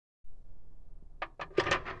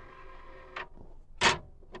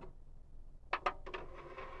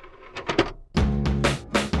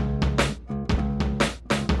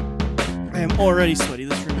I'm already sweaty.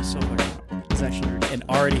 This room is so fucking hot. It's actually An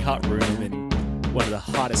already hot room in one of the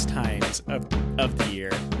hottest times of the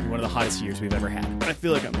year. One of the hottest years we've ever had. I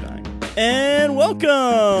feel like I'm dying. And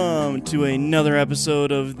welcome to another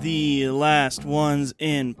episode of the Last Ones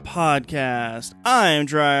in Podcast. I'm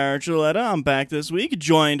Dry Archuleta. I'm back this week,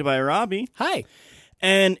 joined by Robbie. Hi.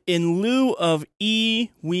 And in lieu of E,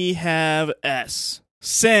 we have S.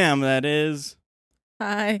 Sam, that is.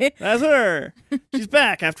 Hi. That's her. She's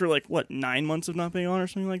back after, 9 months of not being on or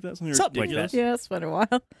something like that? Something Like ridiculous. that. Yeah, it's been a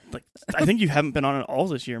while. I think you haven't been on at all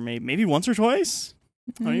this year. Maybe once or twice?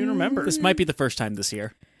 I don't even remember. This might be the first time this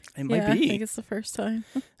year. It might I be. think it's the first time.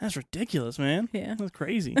 That's ridiculous, man. Yeah. That's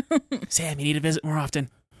crazy. Sam, you need to visit more often.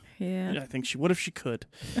 Yeah. I think she would if she could.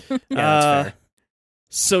 Yeah, that's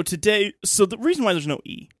fair. So the reason why there's no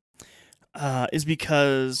E is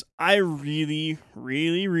because I really,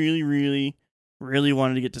 really, really, really, really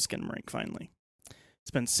wanted to get to Skinamarink finally. It's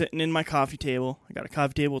been sitting in my coffee table. I got a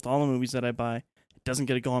coffee table with all the movies that I buy. It doesn't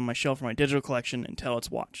get to go on my shelf for my digital collection until it's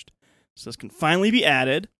watched. So this can finally be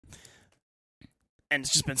added. And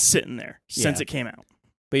it's just been sitting there since it came out.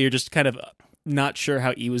 But you're just kind of not sure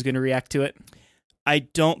how E was going to react to it. I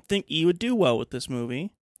don't think E would do well with this movie.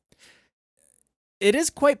 It is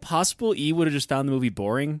quite possible E would have just found the movie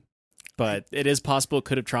boring, but it is possible it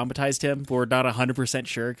could have traumatized him. But we're not 100%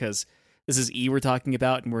 sure because this is E we're talking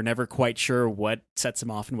about, and we're never quite sure what sets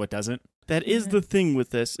him off and what doesn't. That is the thing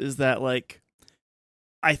with this, is that,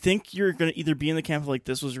 I think you're going to either be in the camp of,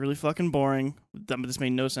 this was really fucking boring, this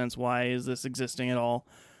made no sense, why is this existing at all?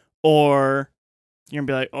 Or you're going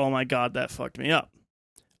to be like, oh my god, that fucked me up.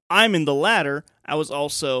 I'm in the latter. I was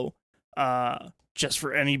also, just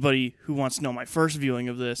for anybody who wants to know my first viewing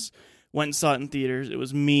of this, went and saw it in theaters. It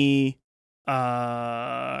was me,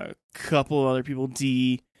 a couple of other people,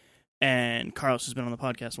 D, and Carlos, who's been on the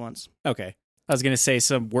podcast once. Okay. I was going to say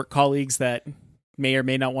some work colleagues that may or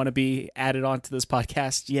may not want to be added onto this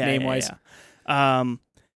podcast, name-wise.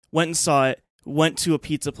 Went and saw it, went to a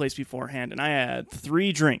pizza place beforehand, and I had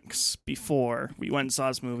 3 drinks before we went and saw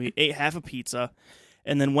this movie, ate half a pizza,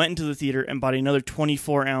 and then went into the theater and bought another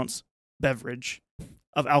 24-ounce beverage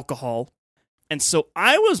of alcohol. And so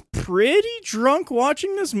I was pretty drunk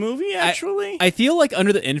watching this movie, actually. I feel like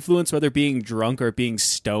under the influence, whether being drunk or being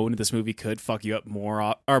stoned, this movie could fuck you up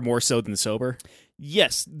more so than sober.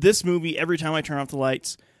 Yes, this movie, every time I turn off the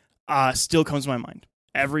lights, still comes to my mind.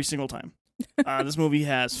 Every single time. This movie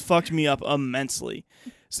has fucked me up immensely.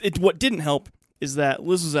 What didn't help is that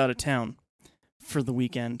Liz was out of town for the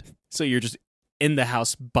weekend. So you're just in the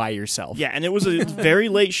house by yourself. Yeah, and it was a very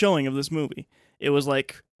late showing of this movie. It was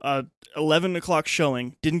 11 o'clock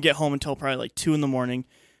showing. Didn't get home until probably 2 in the morning.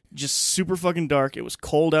 Just super fucking dark. It was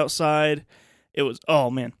cold outside. It was, oh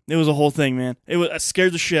man, it was a whole thing, man. It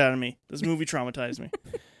scared the shit out of me. This movie traumatized me.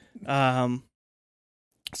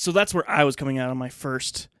 So that's where I was coming out on my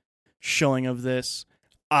first showing of this.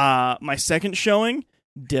 My second showing,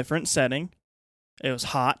 different setting. It was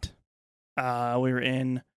hot. We were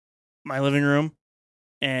in my living room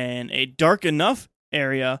in a dark enough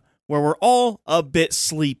area where we're all a bit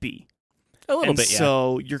sleepy. A little bit, yeah.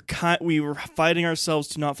 So we were fighting ourselves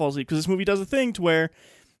to not fall asleep because this movie does a thing to where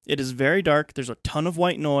it is very dark. There's a ton of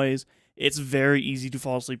white noise. It's very easy to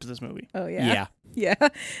fall asleep to this movie. Oh, yeah. Yeah.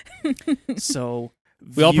 Yeah. So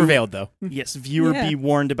we all prevailed, though. Yes, viewer, be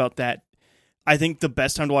warned about that. I think the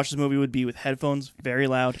best time to watch this movie would be with headphones, very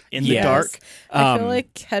loud, in the dark. I feel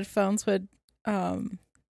like headphones would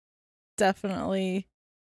definitely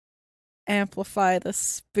amplify the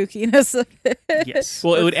spookiness of it. Yes.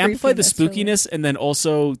 Well, it would amplify the creepiness, spookiness, and then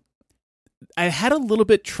also I had a little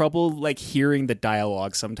bit trouble hearing the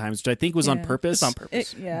dialogue sometimes, which I think was on purpose. It's on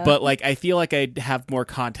purpose. But I feel like I'd have more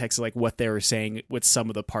context of what they were saying with some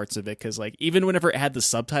of the parts of it, because even whenever it had the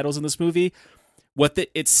subtitles in this movie,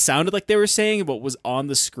 it sounded like they were saying and what was on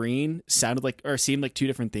the screen sounded like or seemed like two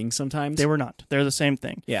different things sometimes. They were not. They're the same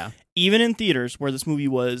thing. Yeah. Even in theaters where this movie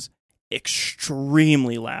was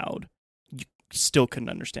extremely loud, you still couldn't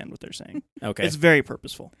understand what they're saying. Okay. It's very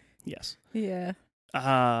purposeful. Yes. Yeah.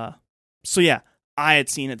 So yeah, I had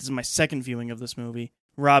seen it. This is my second viewing of this movie.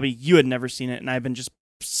 Robbie, you had never seen it, and I've been just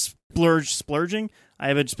splurging. I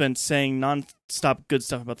have just been saying non-stop good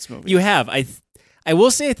stuff about this movie. You have. I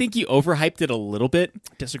will say I think you overhyped it a little bit.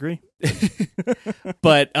 Disagree.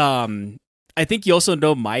 But I think you also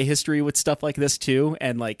know my history with stuff like this too,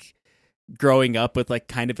 and growing up with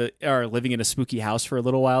or living in a spooky house for a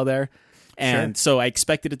little while there. And so I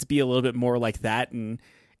expected it to be a little bit more like that, and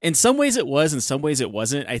in some ways it was, in some ways it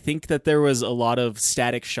wasn't. I think that there was a lot of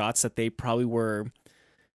static shots that they probably were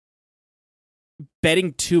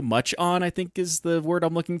betting too much on, I think is the word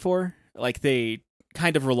I'm looking for. They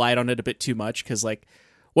kind of relied on it a bit too much because like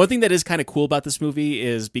one thing that is kind of cool about this movie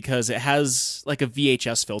is because it has like a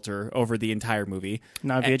VHS filter over the entire movie.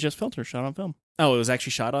 Not a VHS filter, shot on film. Oh, it was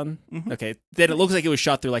actually shot on? Mhm. Okay. Then it looks like it was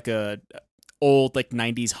shot through like a old like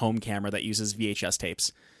 90s home camera that uses VHS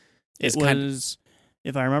tapes. It was,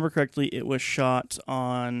 if I remember correctly, it was shot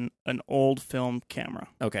on an old film camera.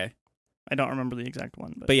 Okay. I don't remember the exact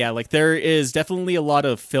one. But yeah, like there is definitely a lot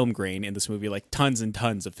of film grain in this movie, like tons and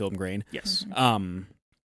tons of film grain. Yes.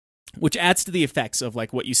 Which adds to the effects of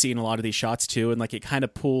like what you see in a lot of these shots too, and like it kind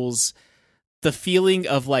of pulls the feeling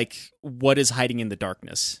of like what is hiding in the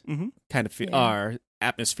darkness kind of our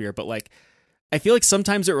atmosphere. But like I feel like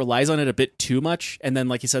sometimes it relies on it a bit too much, and then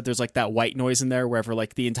like you said, there's like that white noise in there wherever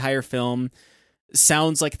like the entire film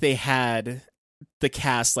sounds like they had the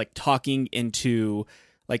cast like talking into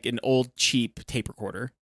like an old cheap tape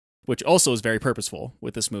recorder, which also is very purposeful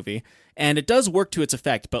with this movie, and it does work to its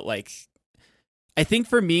effect. But like I think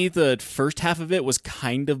for me, the first half of it was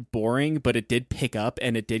kind of boring, but it did pick up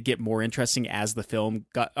and it did get more interesting as the film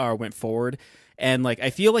went forward. And like I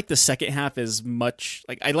feel like the second half is much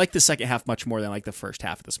like I like the second half much more than like the first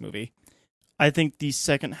half of this movie. I think the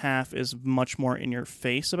second half is much more in your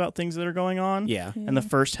face about things that are going on. Yeah. And the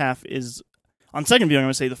first half is, on second viewing, I'm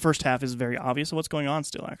going to say the first half is very obvious of what's going on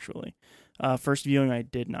still, actually. First viewing, I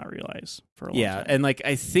did not realize for a long time. And like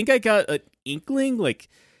I think I got an inkling, like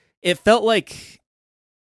it felt like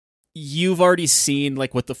you've already seen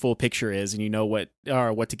like what the full picture is and you know what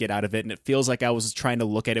to get out of it, and it feels like I was trying to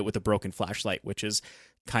look at it with a broken flashlight, which is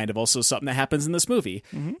kind of also something that happens in this movie.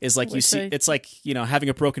 Is like you see it's like, you know, having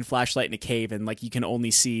a broken flashlight in a cave and like you can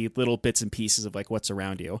only see little bits and pieces of like what's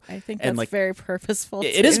around you. I think and that's like very purposeful.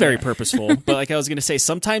 It is very purposeful, but like I was going to say,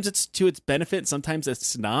 sometimes it's to its benefit, sometimes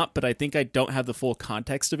it's not, but I think I don't have the full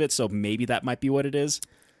context of it, so maybe that might be what it is.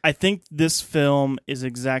 I think this film is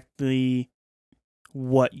exactly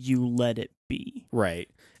what you let it be. Right.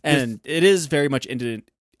 And it is very much it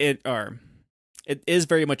is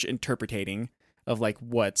very much interpreting of like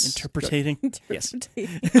what's interpreting. Yes.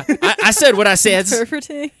 I said what I said.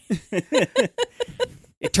 Interpreting.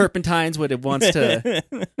 It turpentines what it wants to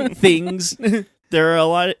things.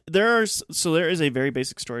 There is a very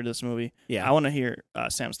basic story to this movie. Yeah. I want to hear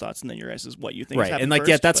Sam's thoughts and then your guys' is what you think. Right. And like,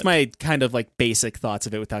 first, that's my kind of like basic thoughts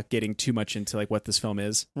of it without getting too much into like what this film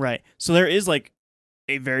is. Right. So there is like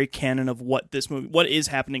a very canon of what is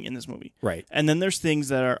happening in this movie. Right. And then there's things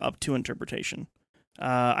that are up to interpretation.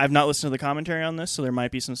 I've not listened to the commentary on this, so there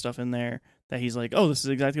might be some stuff in there that he's like, oh, this is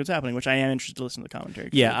exactly what's happening, which I am interested to listen to the commentary.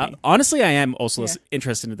 Yeah, honestly, I am also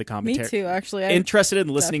interested in the commentary. Me too, actually. Interested in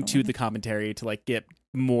listening to the commentary to like get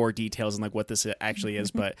more details on like what this actually is.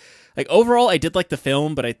 But like overall, I did like the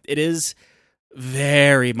film, but it is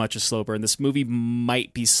very much a slow burn. This movie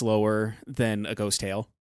might be slower than A Ghost Tale.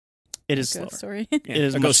 It is Ghost slower. Story. It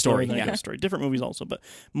is A much Ghost slower Story. than Yeah. A Ghost Story. Different movies also, but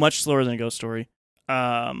much slower than A Ghost Story.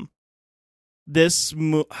 This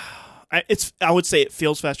I would say it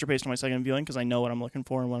feels faster paced on my second viewing because I know what I'm looking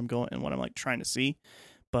for and what I'm going and what I'm like trying to see.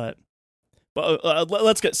 But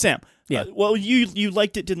let's get Sam. Yeah. Well, you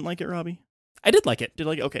liked it, didn't like it, Robbie? I did like it. Did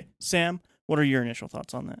like it? Okay, Sam. What are your initial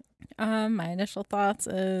thoughts on that? My initial thoughts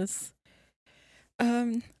is,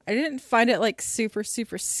 I didn't find it like super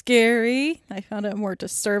super scary. I found it more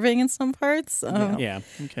disturbing in some parts. Yeah.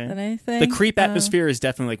 Okay. Than anything. The creep atmosphere is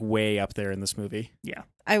definitely like way up there in this movie. Yeah.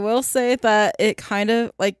 I will say that it kind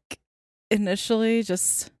of like initially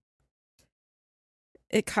just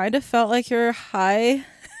it kind of felt like you're high.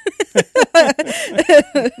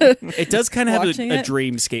 It does kind of have a Watching it.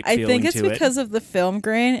 dreamscape I feeling think it's to it. because of the film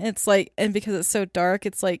grain. It's like, and because it's so dark,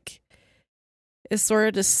 it's like it sort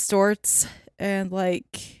of distorts and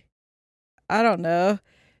like I don't know,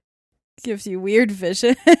 gives you weird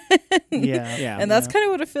vision. Yeah. And that's kind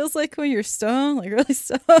of what it feels like when you're stoned, like really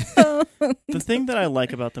stoned. The thing that I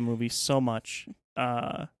like about the movie so much,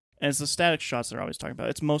 and it's the static shots they're always talking about.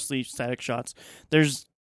 It's mostly static shots. There's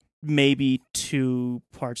maybe 2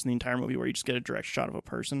 parts in the entire movie where you just get a direct shot of a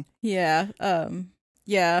person. Yeah.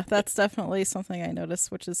 Yeah, that's definitely something I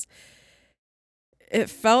noticed, which is it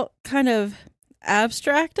felt kind of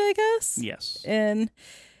abstract, I guess. Yes. And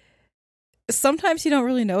sometimes you don't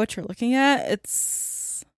really know what you're looking at.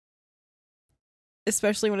 It's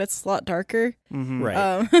especially when it's a lot darker. Mm-hmm.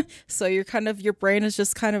 Right. So you're kind of your brain is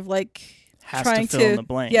just kind of like Has trying to fill in the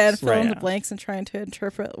blanks. Yeah, fill in Right. the blanks and trying to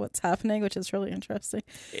interpret what's happening, which is really interesting.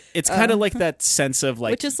 It's kind of like that sense of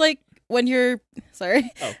like which is like when you're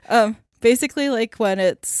Oh. Basically like when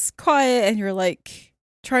it's quiet and you're like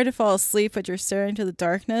trying to fall asleep but you're staring into the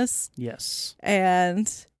darkness Yes. and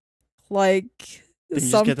like Then you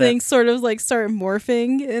just some get that- things sort of like start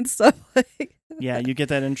morphing and stuff like Yeah, you get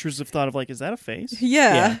that intrusive thought of like, is that a face?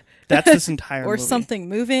 Yeah. That's this entire Or movie. something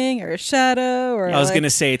moving, or a shadow, or I was like, gonna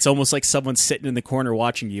say it's almost like someone's sitting in the corner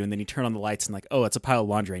watching you, and then you turn on the lights and like, oh, it's a pile of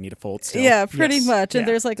laundry I need to fold still. yeah, pretty Yes. much. And Yeah.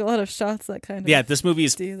 there's like a lot of shots that kind of Yeah, this movie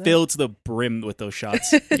is do that. filled to the brim with those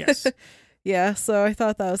shots. Yes. Yeah, so I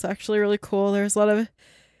thought that was actually really cool. There's a lot of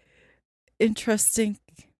interesting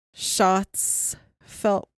shots.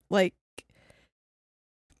 Felt like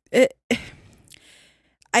it.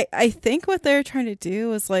 I think what they're trying to do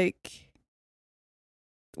was like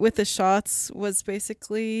with the shots was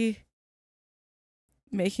basically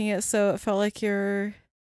making it so it felt like you're,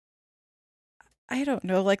 I don't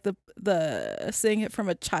know, like the seeing it from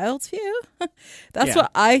a child's view. That's Yeah.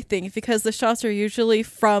 what I think, because the shots are usually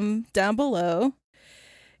from down below,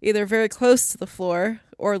 either very close to the floor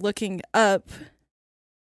or looking up,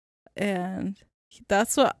 and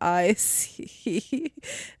that's what I see.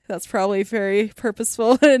 That's probably very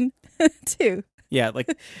purposeful and too. Yeah,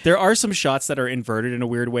 like there are some shots that are inverted in a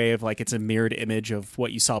weird way of like it's a mirrored image of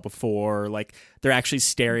what you saw before. Like they're actually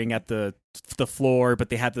staring at the floor, but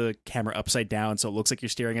they have the camera upside down, so it looks like you're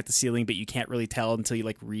staring at the ceiling, but you can't really tell until you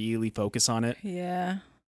like really focus on it. Yeah.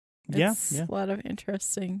 Yeah, It's yeah. a lot of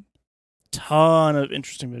interesting. Ton of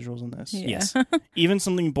interesting visuals in this. Yeah. Yes. Even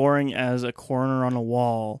something boring as a corner on a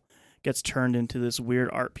wall gets turned into this weird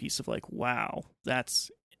art piece of like, wow, that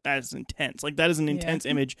is intense. Like that is an intense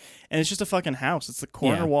image, and it's just a fucking house. It's the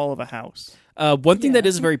corner Yeah. wall of a house. One thing that Yeah.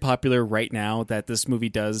 is very popular right now that this movie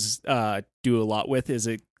does do a lot with is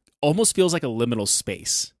it almost feels like a liminal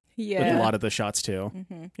space Yeah. with a lot of the shots too.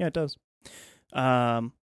 Mm-hmm. Yeah, it does.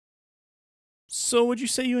 So would you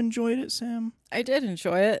say you enjoyed it, Sam? I did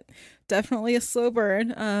enjoy it. Definitely a slow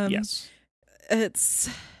burn. Yes. It's,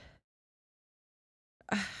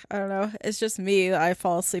 I don't know. It's just me. I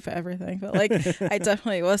fall asleep at everything, but like I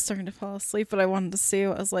definitely was starting to fall asleep. But I wanted to see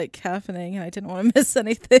what was like happening, and I didn't want to miss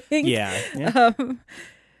anything. Yeah. Yeah. Um,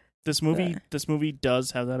 This movie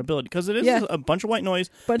does have that ability because it is Yeah. a bunch of white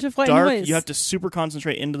noise, bunch of white dark. noise. You have to super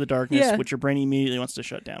concentrate into the darkness, Yeah. which your brain immediately wants to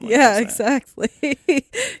shut down. when it Yeah, does that.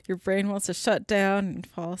 exactly. Your brain wants to shut down and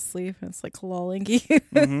fall asleep, and it's like lulling you.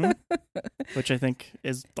 Mhm. Which I think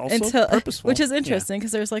is also purposeful. Which is interesting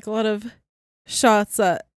because there's like a lot of shots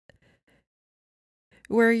that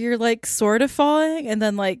where you're like sort of falling, and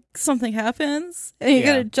then like something happens, and you Yeah.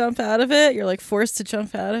 gotta jump out of it. You're like forced to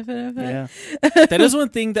jump out of it. Yeah. That is one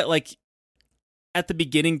thing that like at the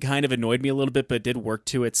beginning kind of annoyed me a little bit, but it did work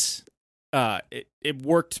to its it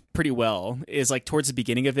worked pretty well. Is like towards the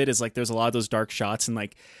beginning of it is like there's a lot of those dark shots, and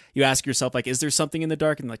like you ask yourself like, is there something in the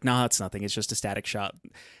dark? And like, nah, it's nothing. It's just a static shot.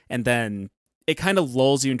 And then it kind of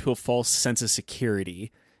lulls you into a false sense of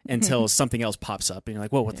security until something else pops up, and you're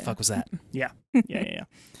like, whoa, what the Yeah. fuck was that? Yeah.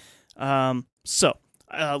 So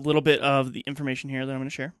a little bit of the information here that I'm going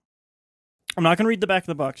to share. I'm not going to read the back of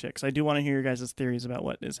the box yet because I do want to hear your guys' theories about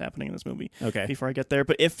what is happening in this movie Okay. before I get there.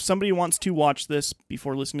 But if somebody wants to watch this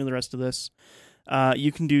before listening to the rest of this,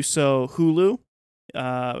 you can do so Hulu,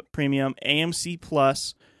 Premium, AMC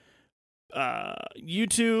Plus,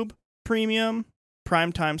 YouTube Premium,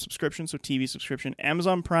 Primetime subscription, so TV subscription,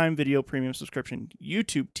 Amazon Prime Video Premium subscription,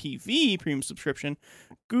 YouTube TV Premium subscription,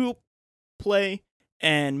 Google Play,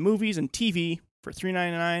 and Movies and TV for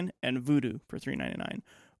 $3.99 and Vudu for $3.99.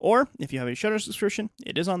 Or if you have a Shudder subscription,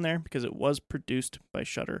 it is on there because it was produced by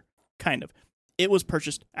Shudder. Kind of. It was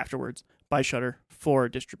purchased afterwards by Shudder for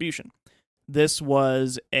distribution. This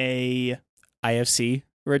was a IFC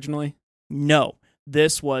originally. no.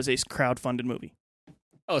 This was a crowdfunded movie.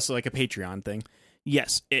 Oh, so like a Patreon thing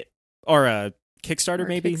Yes, it. or a Kickstarter, Or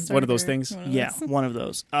maybe one of those Kickstarter, things. one of Yeah, those. one of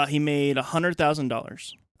those. He made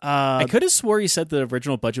 $100,000. I could have swore you said the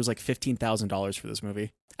original budget was like $15,000 for this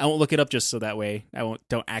movie. I won't look it up just so that way I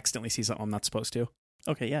don't accidentally see something I'm not supposed to.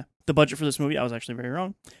 Okay, yeah. The budget for this movie, I was actually very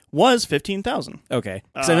wrong, was $15,000. Okay,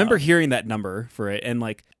 because I remember hearing that number for it, and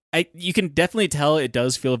like you can definitely tell it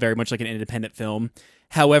does feel very much like an independent film.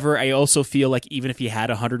 However, I also feel like even if you had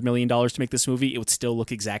 $100 million to make this movie, it would still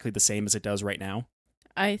look exactly the same as it does right now.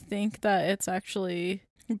 I think that it's actually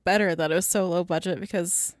better that it was so low budget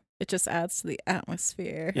because it just adds to the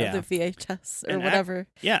atmosphere Yeah. of the VHS or And whatever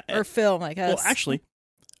Yeah. or film, I guess. Well, actually,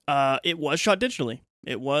 it was shot digitally.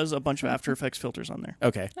 It was a bunch of After Effects filters on there.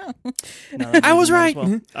 Okay, Oh. Now that I was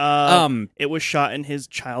mentioned that right. as well. It was shot in his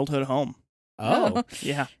childhood home. Oh,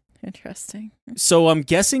 Yeah. Interesting. so I'm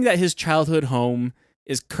guessing that his childhood home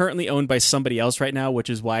is currently owned by somebody else right now, which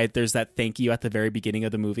is why there's that thank you at the very beginning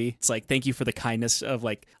of the movie. It's like, thank you for the kindness of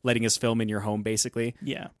like letting us film in your home, basically.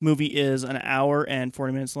 Yeah. Movie is an hour and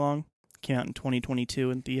 40 minutes long. Came out in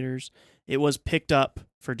 2022 in theaters. It was picked up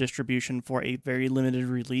for distribution for a very limited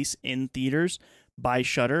release in theaters by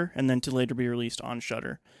Shudder and then to later be released on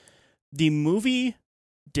Shudder. The movie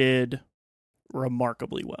did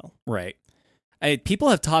remarkably well. Right. People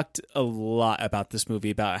have talked a lot about this movie,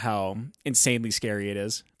 about how insanely scary it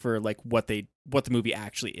is for like what the movie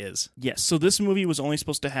actually is. Yes. So this movie was only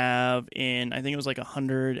supposed to have I think it was like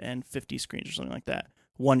 150 screens or something like that.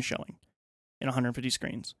 One showing in 150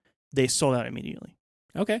 screens. They sold out immediately.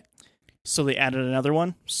 Okay. So they added another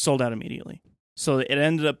one, sold out immediately. So it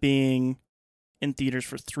ended up being in theaters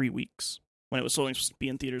for 3 weeks when it was only supposed to be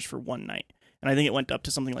in theaters for one night. And I think it went up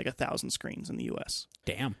to something like 1,000 screens in the U.S.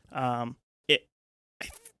 Damn. I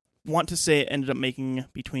want to say it ended up making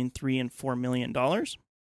between $3 and $4 million,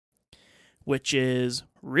 which is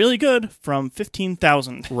really good from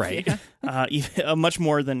 15,000. Right. Much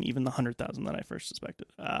more than even the 100,000 that I first suspected.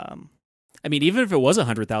 I mean, even if it was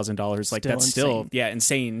 $100,000, like that's still insane.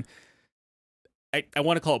 Insane. I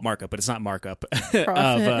want to call it markup, but it's not markup Profit.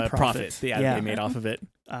 of profit. Yeah, they made off of it.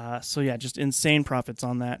 So yeah, just insane profits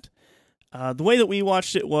on that. The way that we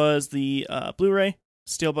watched it was the Blu-ray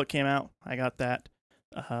Steelbook came out. I got that.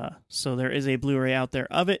 So there is a Blu-ray out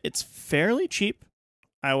there of it. It's fairly cheap.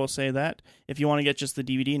 I will say that. If you want to get just the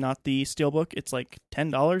DVD, not the Steelbook, it's like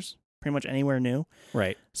 $10, pretty much anywhere new.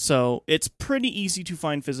 Right. So it's pretty easy to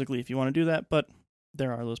find physically if you want to do that, but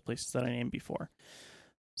there are those places that I named before.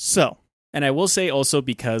 So. And I will say also,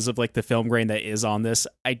 because of like the film grain that is on this,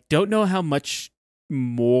 I don't know how much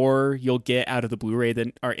more you'll get out of the Blu-ray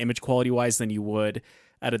image quality wise than you would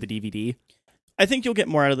out of the DVD. I think you'll get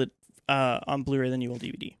more out of the on Blu-ray than you will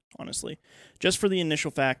DVD, honestly. Just for the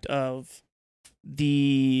initial fact of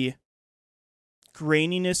the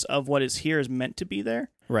graininess of what is here is meant to be there.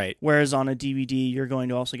 Right. Whereas on a DVD, you're going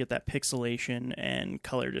to also get that pixelation and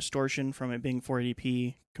color distortion from it being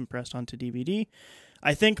 480p compressed onto DVD.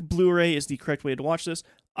 I think Blu-ray is the correct way to watch this.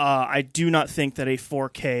 I do not think that a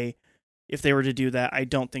 4K, if they were to do that, I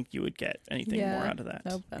don't think you would get anything more out of that.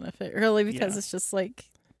 No benefit, really, because it's just like...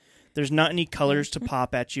 There's not any colors to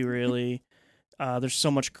pop at you, really. There's so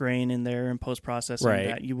much grain in there in post-processing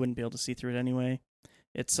that you wouldn't be able to see through it anyway.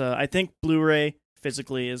 It's I think Blu-ray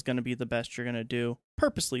physically is going to be the best you're going to do,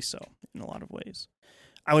 purposely so, in a lot of ways.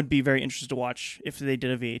 I would be very interested to watch if they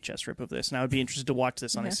did a VHS rip of this, and I would be interested to watch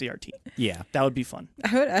this on a CRT. Yeah. That would be fun.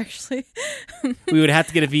 I would actually... We would have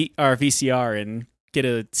to get our VCR and get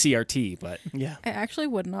a CRT, but... Yeah. I actually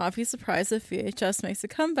would not be surprised if VHS makes a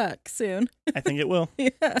comeback soon. I think it will. Yeah.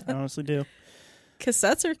 I honestly do.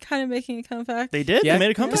 Cassettes are kind of making a comeback. They did? Yeah, they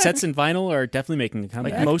made a comeback? Cassettes and vinyl are definitely making a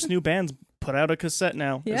comeback. Like most new bands put out a cassette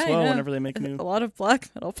now as well whenever they make new... A lot of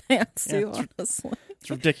black metal bands do, honestly.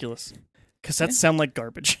 It's ridiculous. Cassettes sound like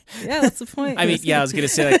garbage. Yeah, that's the point. I mean, I was going to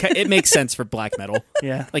say, like, it makes sense for black metal.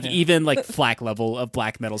 Yeah. Like, even, like, FLAC level of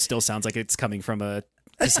black metal still sounds like it's coming from a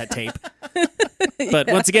cassette tape. But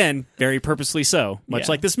once again, very purposely so. Much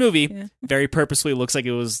like this movie, very purposely looks like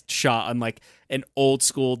it was shot on, like, an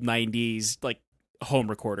old-school 90s, like, home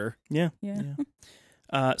recorder. Yeah.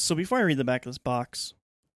 Yeah. So before I read the back of this box,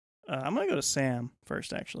 I'm going to go to Sam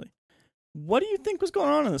first, actually. What do you think was going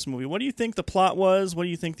on in this movie? What do you think the plot was? What do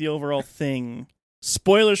you think the overall thing?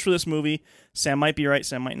 Spoilers for this movie. Sam might be right,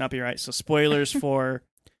 Sam might not be right. So spoilers for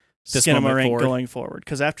Skinamarink going forward.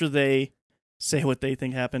 Because after they say what they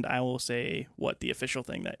think happened, I will say what the official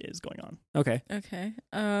thing that is going on. Okay.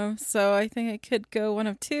 So I think it could go one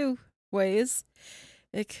of two ways.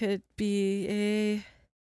 It could be a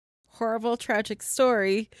horrible, tragic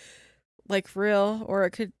story, like real, or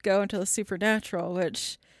it could go into the supernatural,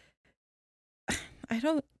 which... I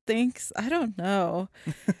don't know.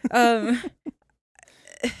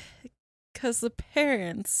 Because the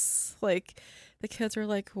parents, like, the kids were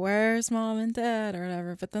like, where's mom and dad or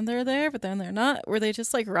whatever, but then they're there, but then they're not. Were they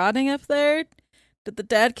just like rotting up there? Did the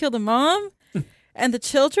dad kill the mom and the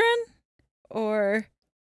children? Or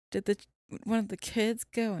did one of the kids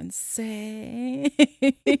go insane?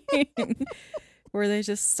 Were they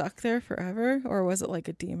just stuck there forever? Or was it like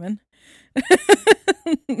a demon?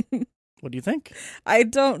 What do you think? I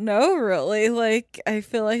don't know, really. Like, I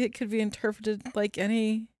feel like it could be interpreted like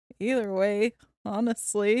either way,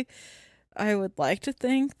 honestly. I would like to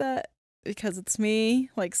think that because it's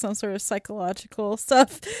me, like some sort of psychological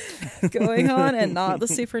stuff going on and not the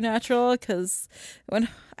supernatural, because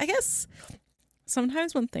I guess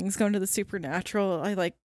sometimes when things go into the supernatural, I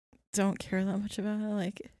like don't care that much about it.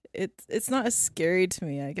 Like, it's not as scary to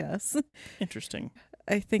me, I guess. Interesting.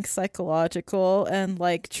 I think psychological and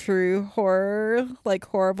like true horror, like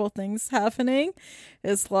horrible things happening,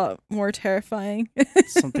 is a lot more terrifying.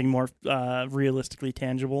 Something more realistically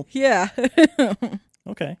tangible. Yeah.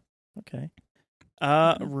 Okay.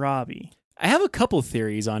 Robbie. I have a couple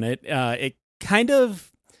theories on it. It kind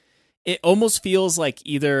of it almost feels like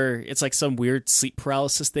either it's like some weird sleep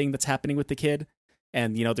paralysis thing that's happening with the kid,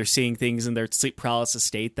 and they're seeing things in their sleep paralysis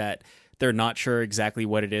state that they're not sure exactly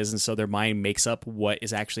what it is, and so their mind makes up what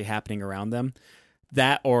is actually happening around them.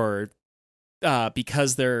 That, or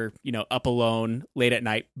because they're up alone late at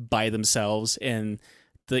night by themselves in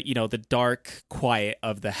the dark quiet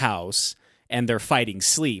of the house, and they're fighting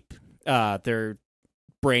sleep. Their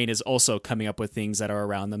brain is also coming up with things that are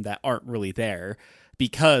around them that aren't really there,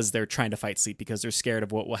 because they're trying to fight sleep, because they're scared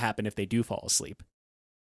of what will happen if they do fall asleep.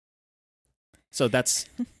 So that's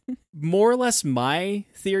more or less my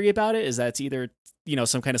theory about it, is that it's either,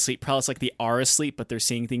 some kind of sleep paralysis, like they are asleep, but they're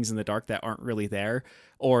seeing things in the dark that aren't really there,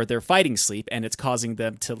 or they're fighting sleep and it's causing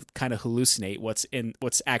them to kind of hallucinate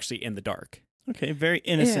what's actually in the dark. Okay, very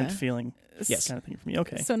innocent feeling. Yes. Kind of thing for me.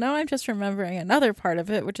 Okay. So now I'm just remembering another part of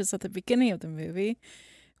it, which is at the beginning of the movie,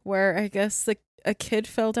 where I guess a kid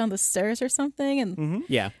fell down the stairs or something, and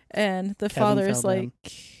Yeah. and the Kevin father's fell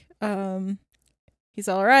like, he's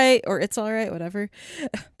all right, or it's all right, whatever.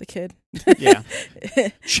 The kid. Yeah.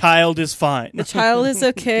 Child is fine. The child is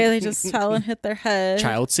okay. They just fell and hit their head.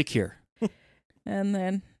 Child secure. And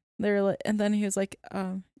then they're like, and then he was like,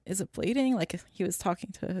 is it bleeding? Like he was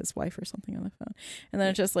talking to his wife or something on the phone. And then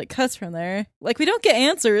it just like cuts from there. Like we don't get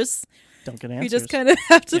answers. Don't get answers. We just kind of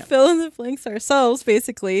have to fill in the blanks ourselves,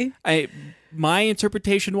 basically. My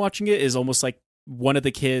interpretation watching it is almost like one of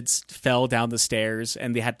the kids fell down the stairs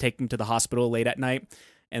and they had to take him to the hospital late at night.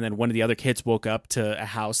 And then one of the other kids woke up to a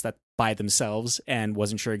house that by themselves and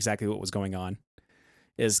wasn't sure exactly what was going on.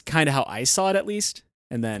 Is kind of how I saw it, at least.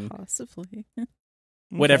 And then Possibly.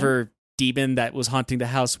 whatever demon that was haunting the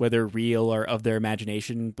house, whether real or of their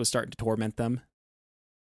imagination, was starting to torment them.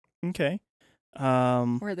 Okay.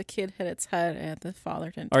 Where the kid hit its head and the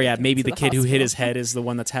father didn't. Or yeah, take him maybe to the kid who hit hospital. his head is the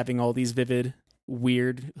one that's having all these vivid,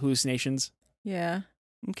 weird hallucinations. Yeah.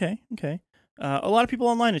 Okay. A lot of people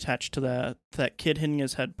online attached to that kid hitting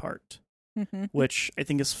his head part, Mm-hmm. which I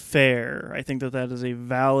think is fair. I think that is a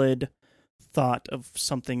valid thought of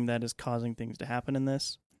something that is causing things to happen in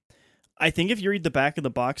this. I think if you read the back of the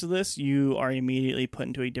box of this, you are immediately put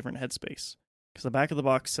into a different headspace, because the back of the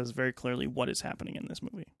box says very clearly what is happening in this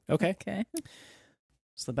movie. Okay.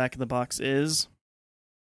 So the back of the box is: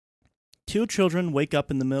 2 children wake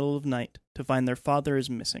up in the middle of night to find their father is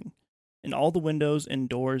missing, and all the windows and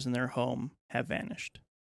doors in their home have vanished.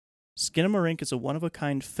 Skinamarink is a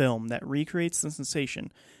one-of-a-kind film that recreates the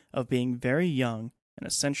sensation of being very young and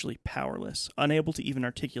essentially powerless, unable to even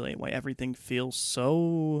articulate why everything feels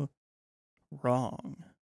so wrong.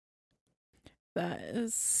 That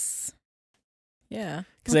is. Yeah.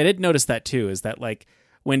 Because I did notice that too, is that like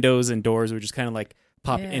windows and doors would just kind of like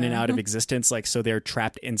pop in and out of existence, like so they're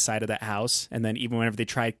trapped inside of that house. And then even whenever they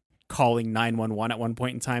tried calling 911 at one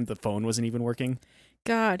point in time, the phone wasn't even working.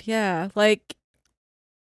 God, yeah. Like,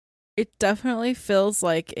 it definitely feels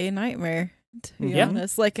like a nightmare, to be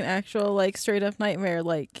honest. Like an actual, like, straight up nightmare,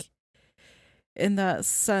 like, in that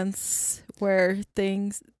sense where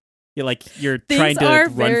things. Yeah, like you're Things trying to are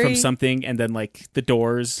run very- from something, and then like the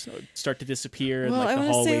doors start to disappear, and Well, I like the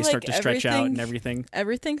wanna say, hallways start like, to stretch out and everything- everything.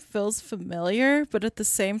 Everything feels familiar, but at the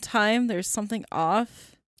same time, there's something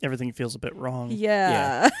off. Everything feels a bit wrong.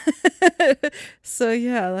 Yeah. So,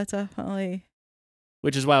 yeah, that definitely.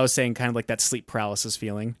 Which is why I was saying kind of like that sleep paralysis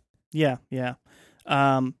feeling. Yeah.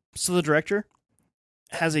 So the director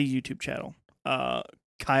has a YouTube channel,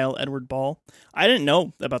 Kyle Edward Ball. I didn't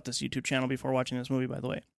know about this YouTube channel before watching this movie, by the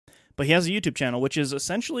way. But he has a YouTube channel, which is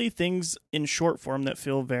essentially things in short form that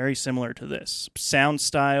feel very similar to this. Sound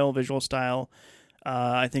style, visual style.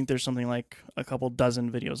 I think there's something like a couple dozen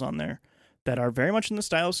videos on there that are very much in the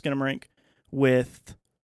style of Skinamarink, with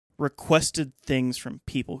requested things from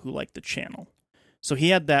people who like the channel. So he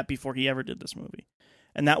had that before he ever did this movie.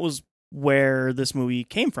 And that was where this movie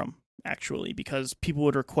came from, actually, because people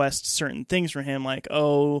would request certain things from him, like,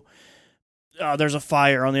 there's a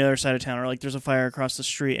fire on the other side of town, or like there's a fire across the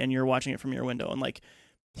street and you're watching it from your window. And like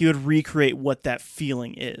he would recreate what that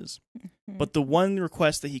feeling is. Mm-hmm. But the one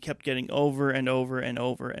request that he kept getting over and over and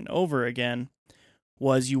over and over again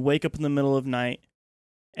was, you wake up in the middle of night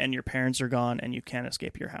and your parents are gone and you can't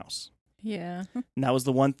escape your house. Yeah. And that was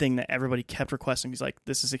the one thing that everybody kept requesting. He's like,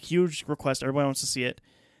 this is a huge request. Everybody wants to see it.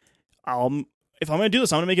 If I'm going to do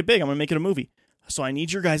this, I'm going to make it big. I'm going to make it a movie. So I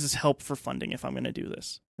need your guys' help for funding if I'm going to do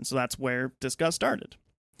this. And so that's where this got started.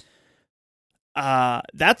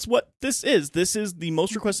 That's what this is. This is the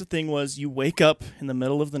most requested thing, was you wake up in the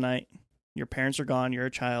middle of the night, your parents are gone, you're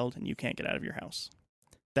a child, and you can't get out of your house.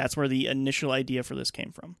 That's where the initial idea for this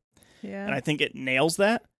came from. Yeah. And I think it nails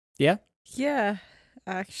that. Yeah. Yeah.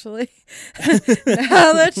 actually.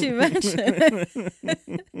 Now that you mention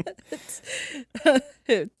it,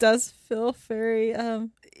 it does feel very,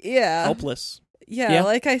 yeah. Helpless. Yeah,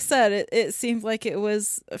 like I said, it seemed like it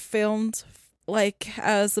was filmed like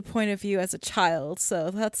as the point of view as a child.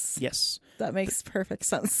 So that makes perfect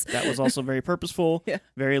sense. That was also very purposeful. Yeah.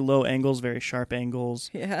 Very low angles, very sharp angles.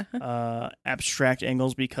 Yeah. Abstract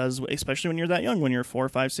angles, because especially when you're that young, when you're 4,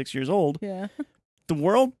 5, 6 years old, Yeah. the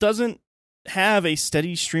world doesn't have a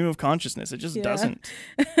steady stream of consciousness. It just doesn't.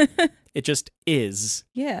 It just is.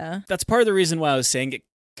 Yeah. That's part of the reason why I was saying it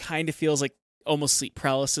kind of feels like almost sleep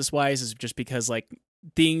paralysis wise, is just because like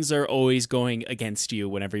things are always going against you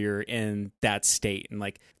whenever you're in that state, and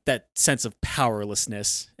like that sense of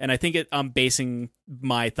powerlessness. And I think I'm basing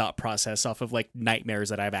my thought process off of like nightmares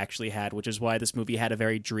that I've actually had, which is why this movie had a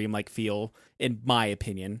very dreamlike feel, in my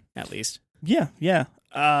opinion, at least. Yeah.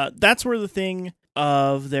 That's where the thing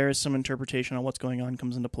of there is some interpretation on what's going on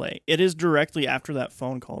comes into play. It is directly after that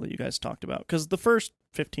phone call that you guys talked about, because the first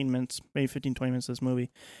 15 minutes, maybe 15, 20 minutes of this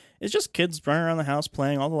movie, it's just kids running around the house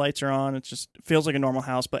playing. All the lights are on. It feels like a normal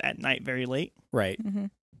house, but at night, very late. Right. Mm-hmm.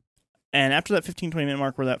 And after that 15, 20 minute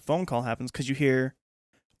mark where that phone call happens, because you hear,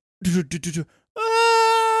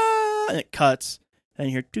 ah, and it cuts,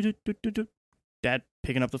 and you hear, dad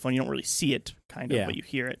picking up the phone. You don't really see it, kind of, but you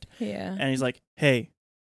hear it. Yeah. And he's like, hey,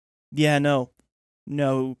 yeah, no,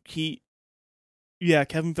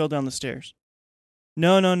 Kevin fell down the stairs.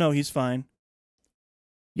 No, he's fine.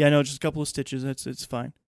 Yeah, no, just a couple of stitches. It's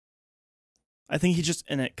fine. I think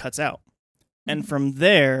and it cuts out. And from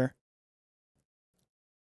there,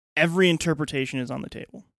 every interpretation is on the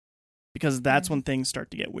table, because that's when things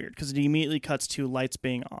start to get weird, because it immediately cuts to lights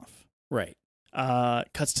being off. Right.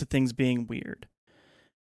 Cuts to things being weird.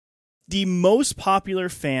 The most popular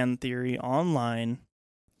fan theory online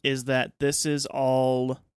is that this is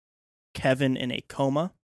all Kevin in a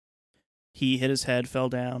coma. He hit his head, fell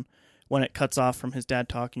down. When it cuts off from his dad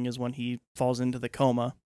talking is when he falls into the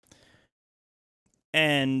coma.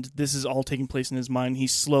 And this is all taking place in his mind.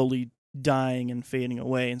 He's slowly dying and fading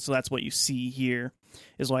away. And so that's what you see here,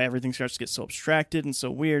 is why everything starts to get so abstracted and so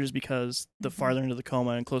weird, is because the farther into the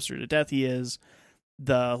coma and closer to death he is,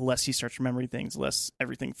 the less he starts remembering things, the less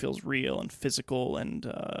everything feels real and physical and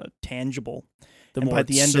tangible. The and more by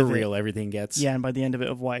the end surreal of it, everything gets. Yeah, and by the end of it,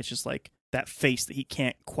 of why it's just like that face that he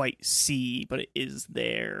can't quite see, but it is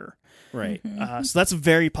there. Right. So that's a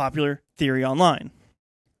very popular theory online.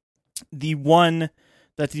 The one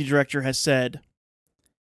that the director has said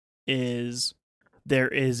is there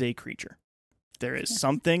is a creature. There is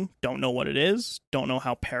something, don't know what it is, don't know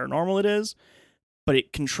how paranormal it is, but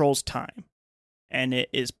it controls time. And it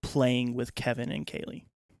is playing with Kevin and Kaylee.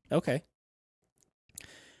 Okay.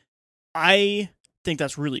 I think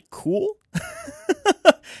that's really cool.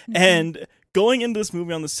 And going into this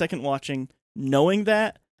movie on the second watching, knowing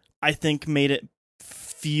that, I think made it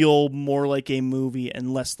feel more like a movie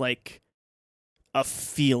and less like a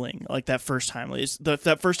feeling, like that first time.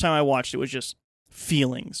 That first time I watched it was just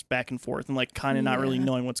feelings back and forth and like kind of not really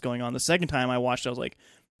knowing what's going on. The second time I watched it, I was like,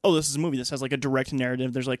 oh, this is a movie. This has like a direct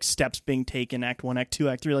narrative. There's like steps being taken, act 1, act 2,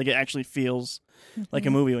 act 3. Like it actually feels like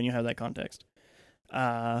a movie when you have that context.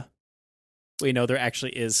 We know there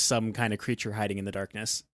actually is some kind of creature hiding in the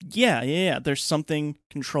darkness. Yeah. There's something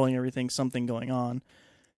controlling everything, something going on.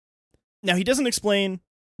 Now, he doesn't explain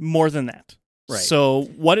more than that. Right. So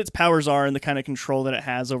what its powers are and the kind of control that it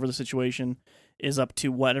has over the situation is up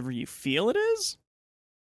to whatever you feel it is.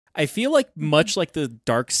 I feel like much like the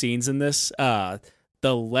dark scenes in this, the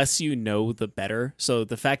less you know, the better. So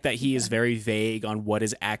the fact that he is very vague on what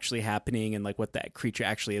is actually happening and like what that creature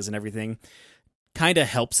actually is and everything kind of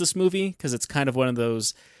helps this movie, because it's kind of one of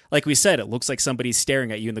those, like we said, it looks like somebody's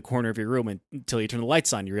staring at you in the corner of your room, and until you turn the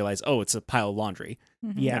lights on, you realize, oh, it's a pile of laundry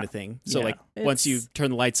kind of thing. So like once you turn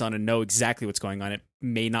the lights on and know exactly what's going on, it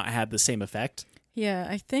may not have the same effect. Yeah,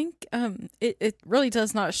 I think it really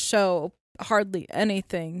does not show hardly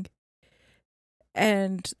anything.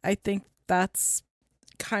 And I think that's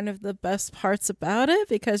kind of the best parts about it,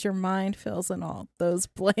 because your mind fills in all those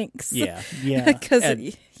blanks. Yeah.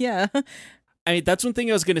 I mean, that's one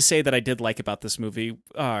thing I was going to say that I did like about this movie,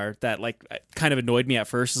 that like kind of annoyed me at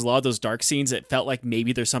first, is a lot of those dark scenes. It felt like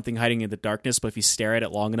maybe there's something hiding in the darkness, but if you stare at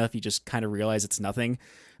it long enough, you just kind of realize it's nothing.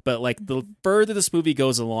 But like the further this movie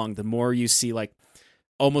goes along, the more you see like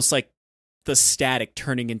almost like the static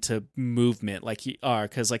turning into movement, like you are,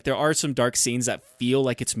 because like there are some dark scenes that feel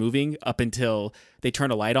like it's moving up until they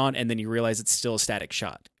turn a light on, and then you realize it's still a static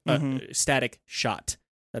shot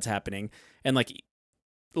that's happening. And like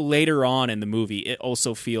later on in the movie, it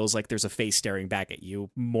also feels like there's a face staring back at you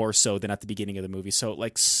more so than at the beginning of the movie. So it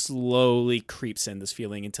like slowly creeps in this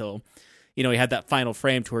feeling until, you had that final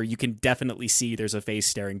frame to where you can definitely see there's a face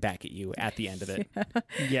staring back at you at the end of it. Yeah.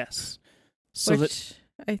 Yes. So Which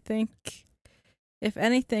I think, if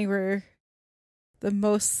anything, were the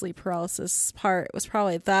most sleep paralysis part was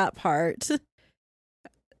probably that part.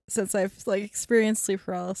 Since I've like experienced sleep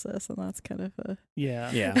paralysis, and that's kind of a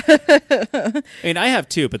Yeah. I mean, I have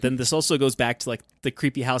too, but then this also goes back to like the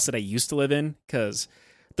creepy house that I used to live in, because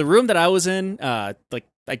the room that I was in, like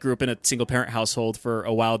I grew up in a single parent household for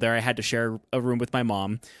a while there. I had to share a room with my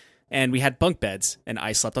mom, and we had bunk beds, and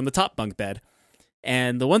I slept on the top bunk bed.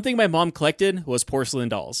 And the one thing my mom collected was porcelain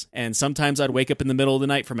dolls. And sometimes I'd wake up in the middle of the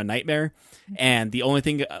night from a nightmare, and the only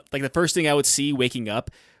thing, like the first thing I would see waking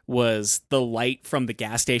up was the light from the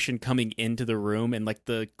gas station coming into the room, and like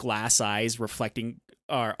the glass eyes reflecting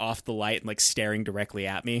are off the light and like staring directly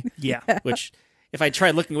at me. Yeah. Which, if I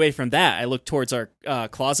tried looking away from that, I looked towards our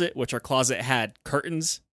closet, which our closet had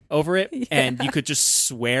curtains over it, and you could just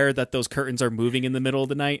swear that those curtains are moving in the middle of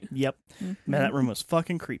the night. Yep. Man, that room was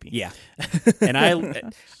fucking creepy. Yeah. And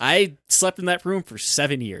I slept in that room for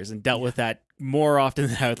 7 years and dealt with that more often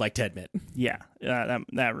than I would like to admit. Yeah.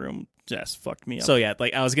 That room just fucked me up. So yeah,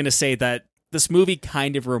 like I was gonna say that this movie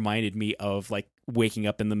kind of reminded me of like waking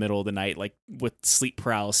up in the middle of the night, like with sleep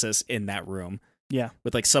paralysis in that room. Yeah.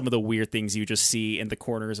 With like some of the weird things you just see in the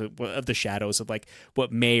corners of the shadows of like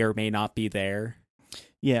what may or may not be there.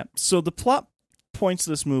 Yeah. So the plot points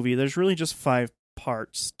of this movie, there's really just 5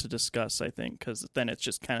 parts to discuss, I think, because then it's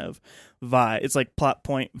just kind of it's like plot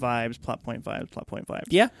point vibes, plot point vibes, plot point vibes.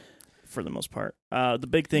 Yeah. For the most part. The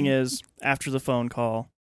big thing is, after the phone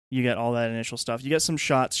call, you get all that initial stuff. You get some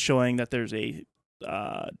shots showing that there's a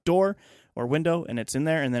door or window, and it's in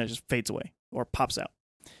there, and then it just fades away or pops out.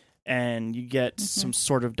 And you get some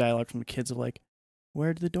sort of dialogue from the kids of like,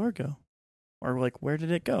 where did the door go? Or like, where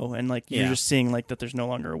did it go? And like, you're just seeing like that there's no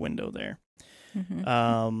longer a window there.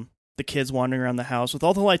 The kids wandering around the house with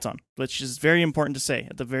all the lights on, which is very important to say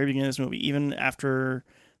at the very beginning of this movie, even after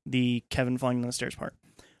the Kevin falling down the stairs part.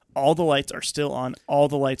 All the lights are still on. All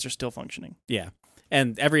the lights are still functioning. Yeah.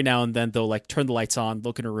 And every now and then they'll like turn the lights on,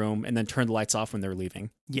 look in a room, and then turn the lights off when they're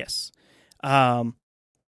leaving. Yes.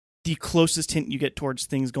 The closest hint you get towards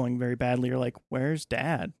things going very badly are like, where's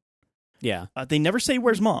dad? Yeah. They never say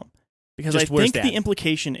where's mom. Because Just I where's think dad? the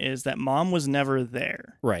implication is that mom was never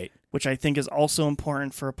there. Right. Which I think is also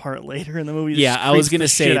important for a part later in the movie. Yeah, I was going to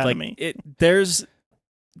say, like, me.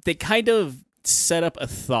 they kind of set up a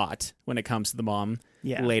thought when it comes to the mom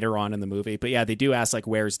later on in the movie. But yeah, they do ask, like,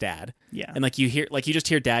 where's dad? Yeah. And, like, you just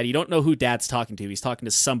hear dad. You don't know who dad's talking to. He's talking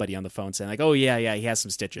to somebody on the phone saying, like, oh, yeah, he has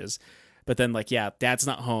some stitches. But then, like, yeah, dad's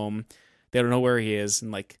not home. They don't know where he is.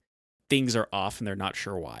 And, like, things are off and they're not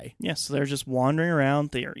sure why. Yeah, so they're just wandering around.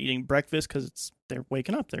 They are eating breakfast because they're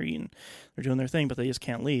waking up. They're eating. They're doing their thing, but they just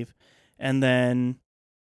can't leave. And then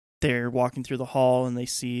they're walking through the hall and they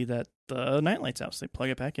see that the nightlight's out. So they plug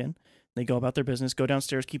it back in. They go about their business, go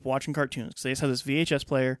downstairs, keep watching cartoons. Because they just have this VHS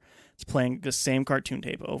player. It's playing the same cartoon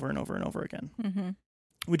tape over and over and over again.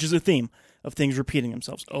 Which is a theme of things repeating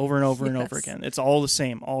themselves over and over and over again. It's all the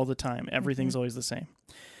same all the time. Everything's always the same.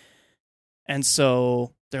 And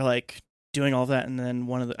so they're like doing all that, and then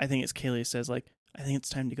I think it's Kaylee says like, I think it's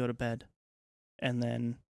time to go to bed. And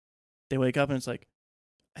then they wake up and it's like,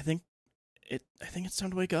 I think it's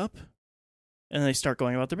time to wake up. And they start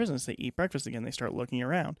going about their business. They eat breakfast again. They start looking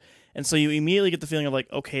around. And so you immediately get the feeling of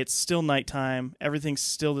like, okay, it's still nighttime. Everything's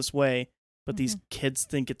still this way, but these kids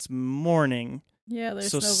think it's morning. Yeah,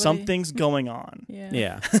 there's so nobody. Something's going on.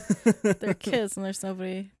 Yeah. They're kids and there's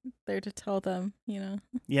nobody there to tell them,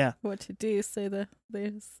 what to do. So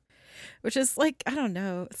which is like, I don't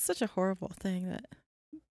know. It's such a horrible thing that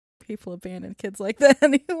people abandon kids like that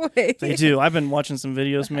anyway. They do. I've been watching some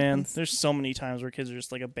videos, man. There's so many times where kids are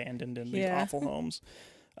just like abandoned in these awful homes.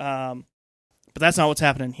 But that's not what's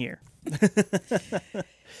happening here.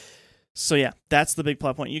 So yeah, that's the big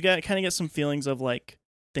plot point. You kind of get some feelings of like,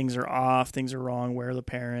 things are off, things are wrong. Where are the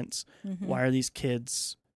parents? Why are these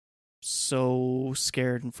kids so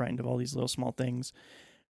scared and frightened of all these little small things?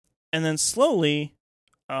 And then slowly,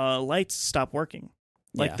 lights stop working.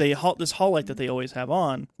 Like this hall light that they always have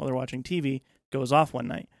on while they're watching TV goes off one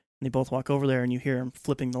night. And they both walk over there and you hear them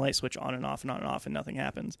flipping the light switch on and off and on and off and nothing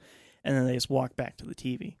happens. And then they just walk back to the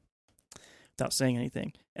TV without saying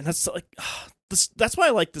anything. And that's like, that's why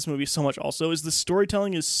I like this movie so much also, is the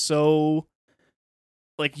storytelling is so...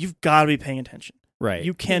 like, you've got to be paying attention. Right.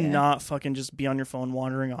 You cannot fucking just be on your phone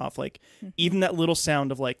wandering off. Like, even that little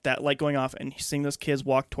sound of, like, that light going off and seeing those kids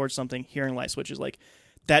walk towards something, hearing light switches, like,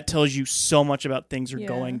 that tells you so much about things are Yeah.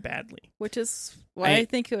 going badly. Which is why I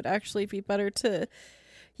think it would actually be better to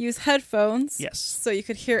use headphones. Yes. So you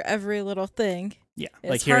could hear every little thing. Yeah. It's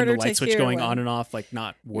like hearing the harder to light switch hear going when- on and off, like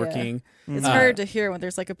not working. It's Mhm. harder to hear when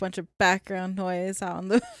there's like a bunch of background noise out in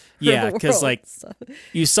the Yeah, real because world like stuff.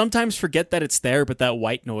 you sometimes forget that it's there, but that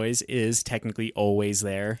white noise is technically always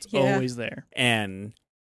there. It's always there.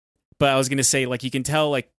 But I was gonna say, like, you can tell,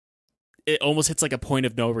 like, it almost hits like a point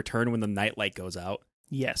of no return when the nightlight goes out.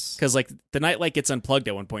 Yes. Because like the nightlight gets unplugged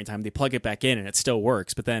at one point in time, they plug it back in and it still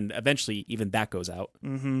works, but then eventually even that goes out.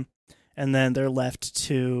 Mm-hmm. And then they're left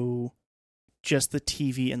to just the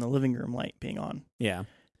TV and the living room light being on. Yeah.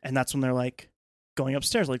 And that's when they're like going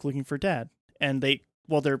upstairs, like looking for dad. And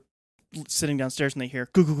they're sitting downstairs and they hear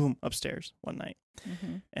goo goo goo upstairs one night.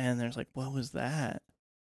 Mm-hmm. And they're like, what was that?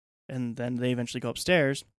 And then they eventually go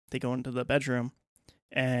upstairs. They go into the bedroom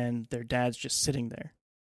and their dad's just sitting there.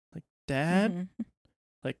 Like, Dad, Mhm.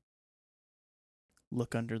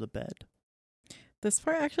 look under the bed. This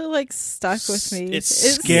part actually like stuck with me. It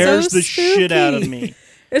It's scares so the shit out of spooky. me.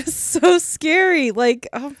 It's so scary. Like,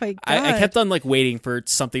 oh my god! I kept on like waiting for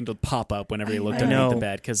something to pop up whenever they I looked know. underneath the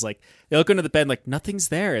bed, because like they look under the bed, like nothing's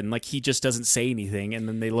there, and like he just doesn't say anything, and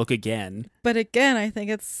then they look again. But again, I think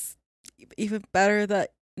it's even better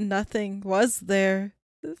that nothing was there,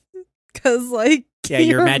 because like Yeah, your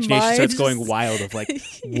your imagination mind starts going just- wild of like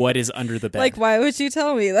what is under the bed. Like, why would you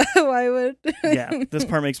tell me that? Why would? Yeah, this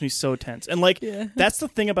part makes me so tense. And like, Yeah. that's the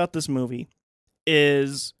thing about this movie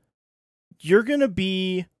is you're going to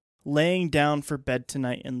be laying down for bed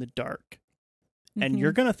tonight in the dark. And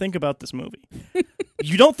you're going to think about this movie.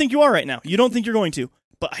 You don't think you are right now. You don't think you're going to.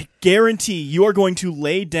 But I guarantee you are going to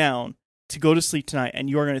lay down to go to sleep tonight and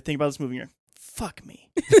you are going to think about this movie and you're fuck me.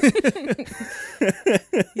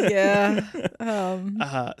 Yeah.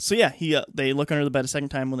 So yeah, they look under the bed a second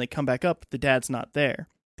time. When they come back up, the dad's not there.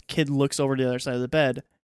 The kid looks over to the other side of the bed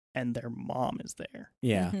and their mom is there.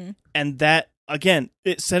 yeah. Mhm. And that, again,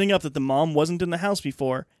 it setting up that the mom wasn't in the house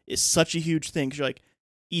before is such a huge thing. 'Cause you're like,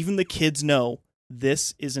 even the kids know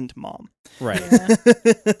this isn't mom. Right.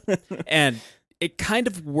 Yeah. And it kind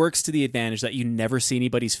of works to the advantage that you never see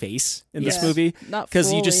anybody's face in this Yes. movie, Not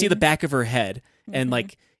because you just see the fully. back of her head, and Mhm.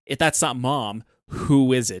 like if that's not mom,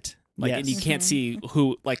 who is it? Like, and you Yes. can't Mhm. see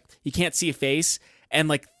who, like you can't see a face, and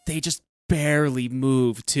like they just barely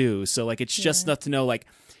move too. So like it's just Yeah. enough to know like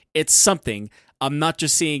it's something. I'm not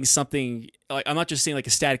just seeing something. Like I'm not just seeing like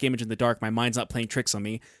a static image in the dark. My mind's not playing tricks on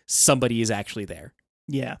me. Somebody is actually there.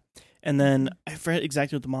 Yeah. And then I forget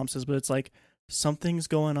exactly what the mom says, but it's like, something's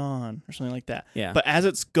going on or something like that. Yeah. But as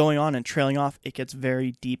it's going on and trailing off, it gets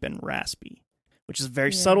very deep and raspy, which is a very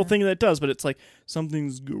Yeah. subtle thing that it does, but it's like,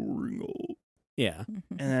 something's going on. Yeah. Mhm.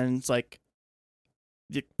 And then it's like,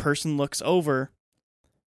 the person looks over,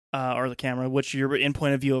 or the camera, which you're in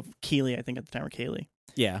point of view of Keely, I think at the time, or Kaylee.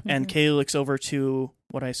 Yeah. And Mhm. Kaylee looks over to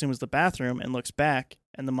what I assume is the bathroom and looks back,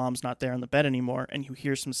 and the mom's not there on the bed anymore, and you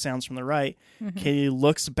hear some sounds from the right. Mhm. Kaylee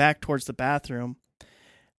looks back towards the bathroom,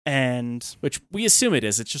 and Which we assume it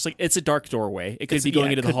is. It's just like it's a dark doorway. It could It's- be going yeah,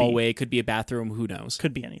 it into the could be. hallway. It could be a bathroom. Who knows?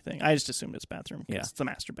 could be anything. I just assumed it's bathroom because Yeah. it's the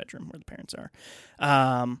master bedroom where the parents are.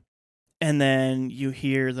 And then you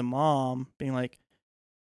hear the mom being like,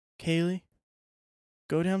 Kaylee,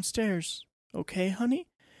 go downstairs. Okay, honey?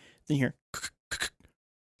 Then you hear,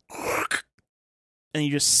 and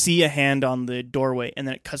you just see a hand on the doorway, and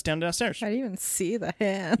then it cuts down downstairs. I didn't even see the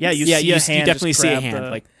hand. Yeah, you yeah, see you, a you hand definitely just see a grab hand. the-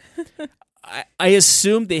 Like, I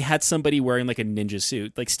assumed they had somebody wearing like a ninja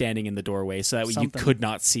suit, like standing in the doorway, so that way you Something. could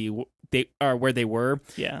not see where they were.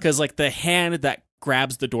 yeah. Because like the hand that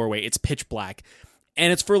grabs the doorway, it's pitch black,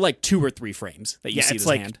 and it's for like 2 or 3 frames that you Yeah, see it's this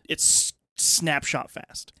like, hand. it's snapshot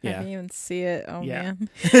fast. I Yeah, didn't even see it. Oh Yeah. man.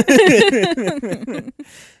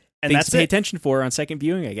 And things that's to pay it. attention for on second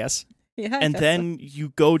viewing, I guess. Yeah. I And guess then you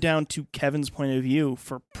go down to Kevin's point of view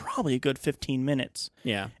for probably a good 15 minutes.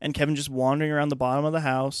 Yeah, And Kevin just wandering around the bottom of the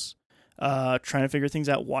house, trying to figure things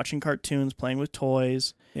out, watching cartoons, playing with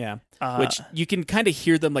toys. yeah. Uh, Which you can kind of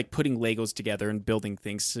hear them like putting Legos together and building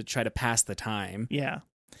things to try to pass the time. Yeah.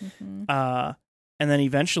 so. Mhm. And then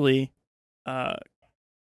eventually,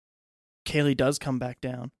 Kaylee does come back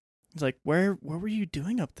down. He's like, What were you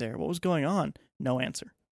doing up there? What was going on? No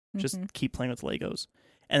answer. Just Mhm. keep playing with Legos.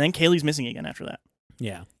 And then Kaylee's missing again after that.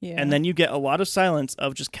 Yeah, Yeah. And then you get a lot of silence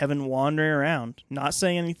of just Kevin wandering around, not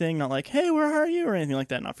saying anything, not like, hey, where are you? Or anything like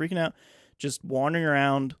that, not freaking out. Just wandering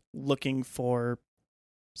around looking for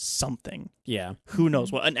something. yeah. Who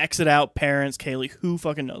knows what? An exit out, parents, Kaylee, who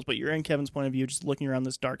fucking knows? But you're in Kevin's point of view, just looking around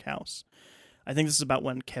this dark house. I think this is about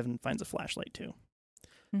when Kevin finds a flashlight, too.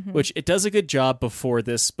 Mhm. Which it does a good job before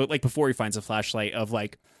this, but like before he finds a flashlight of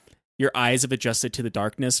like, your eyes have adjusted to the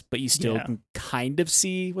darkness, but you still Yeah. can kind of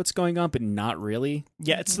see what's going on, but not really.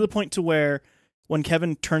 Yeah, it's to the point to where when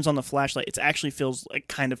Kevin turns on the flashlight, it actually feels like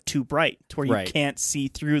kind of too bright to where you Right. can't see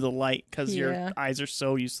through the light because Yeah. your eyes are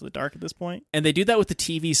so used to the dark at this point. And they do that with the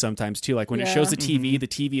TV sometimes too. Like when it shows the TV, Mhm. the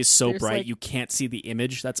TV is so There's, bright like- you can't see the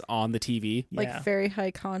image that's on the TV. Like Yeah, very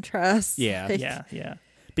high contrast. Yeah. Like, yeah.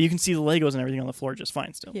 But you can see the Legos and everything on the floor just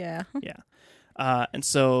fine still. Yeah. And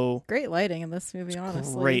so Great lighting in this movie,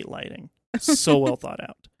 honestly. great lighting, so well thought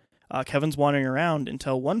out. Kevin's wandering around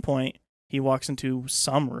until one point he walks into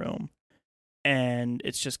some room, and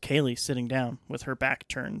it's just Kaylee sitting down with her back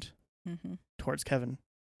turned Mm-hmm. towards Kevin,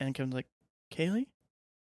 and Kevin's like, "Kaylee,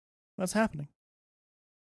 what's happening?"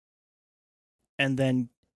 And then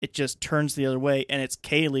it just turns the other way, and it's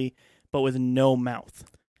Kaylee, but with no mouth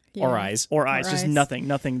Or eyes. or eyes, just eyes.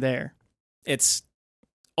 nothing there. It's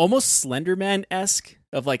almost Slenderman-esque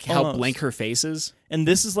of like how Almost. blank her face is. And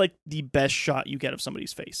this is like the best shot you get of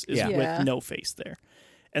somebody's face is Yeah. Yeah. with no face there.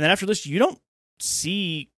 And then after this, you don't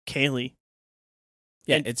see Kaylee.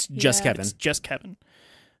 Yeah, And- it's just Yeah. Kevin. It's just Kevin.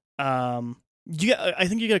 I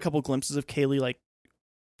think you get a couple glimpses of Kaylee, like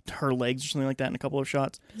her legs or something like that in a couple of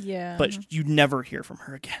shots, Yeah. but you never hear from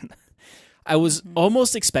her again. I was Mhm.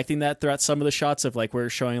 almost expecting that throughout some of the shots of like where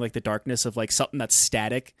it's showing like the darkness of like something that's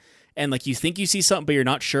static, and like you think you see something but you're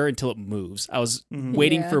not sure until it moves. I was Mhm.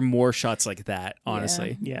 waiting Yeah. for more shots like that,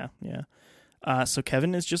 honestly. Yeah. So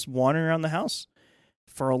Kevin is just wandering around the house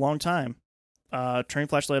for a long time. Turning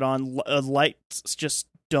flashlight on, lights just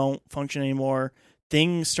don't function anymore.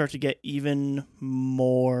 Things start to get even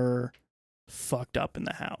more fucked up in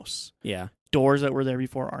the house. Yeah. Doors that were there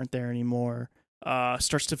before aren't there anymore.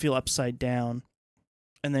 Starts to feel upside down.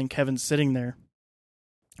 And then Kevin's sitting there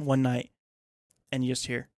one night, and you just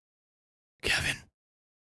hear, "Kevin,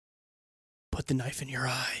 put the knife in your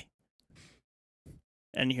eye."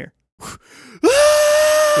 And you hear,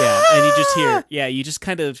 Yeah, and you just hear, you just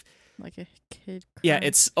kind of, like a kid. yeah, crying.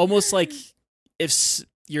 it's almost like if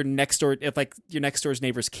your next door's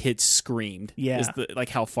neighbor's kid screamed, Yeah. is like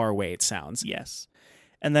how far away it sounds. Yes.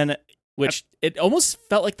 And then Which it almost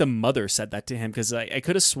felt like the mother said that to him, because I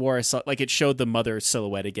could have swore I saw like it showed the mother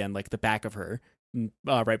silhouette again, like the back of her,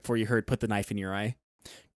 right before you heard "put the knife in your eye."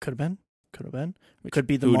 could have been. Which, Could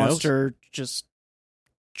be the who knows? monster just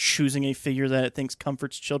choosing a figure that it thinks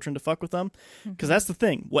comforts children to fuck with them. Because that's the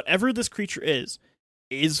thing. Whatever this creature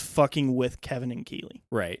is fucking with Kevin and Keeley.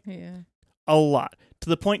 Right. Yeah. A lot. To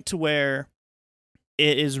the point to where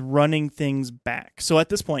it is running things back. So at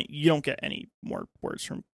this point, you don't get any more words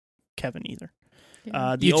from Kevin either.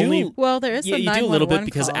 Yeah. The You do- only Well, there is Yeah, the you do a little bit 911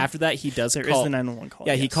 because call. after that he does there is call. the 911 call.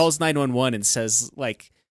 Yeah, he yes. calls 911 and says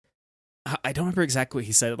like, I don't remember exactly what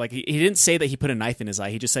he said. Like he didn't say that he put a knife in his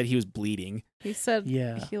eye. He just said he was bleeding. He said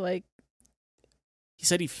Yeah. he like He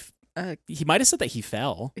said he might have said that he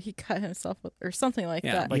fell. he cut himself with or something like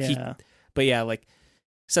Yeah, that. like yeah. But yeah, like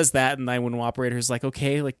says that, and 911 operator's like,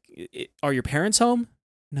 okay, like, are your parents home?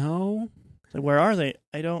 No. Like, where are they?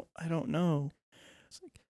 I don't know.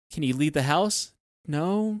 Can you leave the house?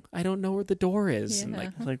 No, I don't know where the door is. And Yeah. like,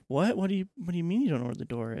 It's like, what? What do you mean you don't know where the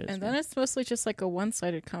door is? And then it's mostly just like a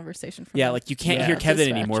one-sided conversation. From yeah, the like you can't Yeah. hear Kevin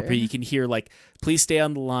anymore, but dispatcher. you can hear like, please stay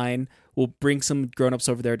on the line. We'll bring some grown-ups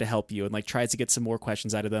over there to help you, and like tries to get some more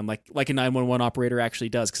questions out of them, like a 911 operator actually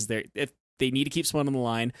does, because if they need to keep someone on the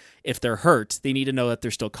line, if they're hurt, they need to know that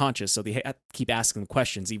they're still conscious, so they have to keep asking them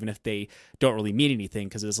questions, even if they don't really mean anything,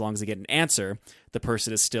 because as long as they get an answer, the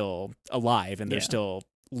person is still alive and they're Yeah. still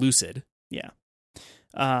lucid.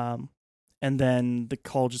 And then the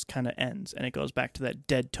call just kind of ends, and it goes back to that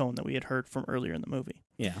dead tone that we had heard from earlier in the movie.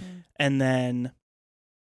 Yeah. And then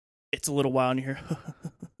it's a little while, and you hear,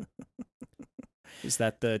 Is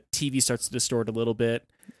that the TV starts to distort a little bit.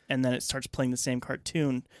 and then it starts playing the same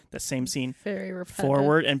cartoon, the same scene, very repetitive.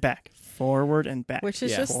 forward and back, Which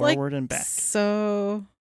is Yeah. just like forward and back. so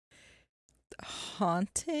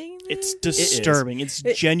haunting. It's maybe? disturbing. It's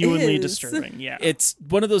It genuinely is. disturbing. Yeah. It's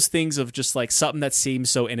one of those things of just like something that seems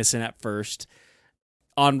so innocent at first,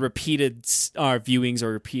 on repeated viewings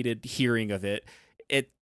or repeated hearing of it,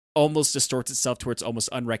 it almost distorts itself to where it's almost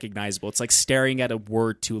unrecognizable. It's like staring at a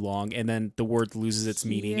word too long, and then the word loses its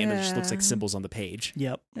meaning, and it just looks like Yeah. symbols on the page.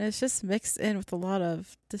 Yep. And it's just mixed in with a lot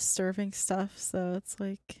of disturbing stuff. So it's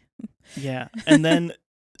like, Yeah. And then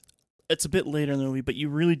it's a bit later in the movie, but you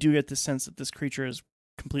really do get the sense that this creature is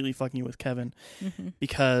completely fucking you with Kevin, mhm.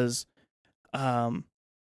 because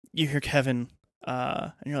you hear Kevin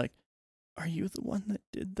and you're like, are you the one that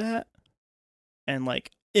did that? And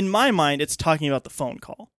like, in my mind, it's talking about the phone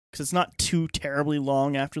call, because it's not too terribly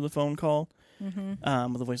long after the phone call. Mhm.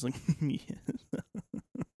 With the voice like, yes.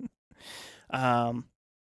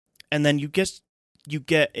 and then you get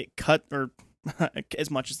it cut, or as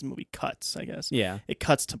much as the movie cuts, I guess. Yeah. It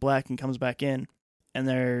cuts to black and comes back in, and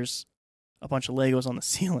there's a bunch of Legos on the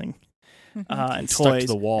ceiling and Stuck to toys.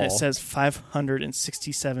 the wall. And it says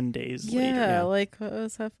 567 days later. Yeah, like what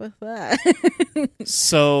was up with that?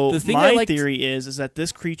 So The thing my I liked- theory is that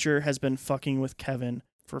this creature has been fucking with Kevin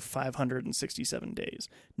for 567 days,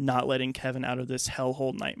 not letting Kevin out of this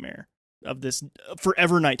hellhole nightmare of this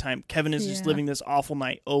forever nighttime. Kevin is just Yeah. living this awful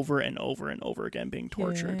night over and over and over again, being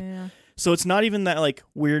tortured. Yeah. So it's not even that like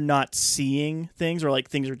we're not seeing things or like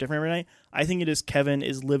things are different every night. I think it is Kevin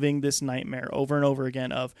is living this nightmare over and over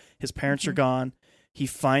again of his parents are gone. He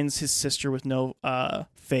finds his sister with no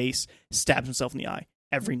face, stabs himself in the eye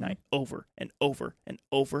every night, over and over and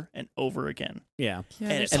over and over again. Yeah.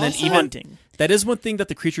 And it's And then even- haunting. That is one thing that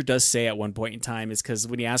the creature does say at one point in time, is because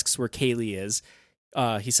when he asks where Kaylee is,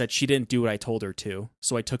 he said, she didn't do what I told her to,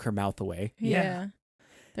 so I took her mouth away. Yeah.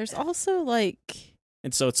 There's also like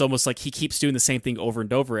And so it's almost like he keeps doing the same thing over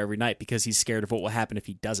and over every night because he's scared of what will happen if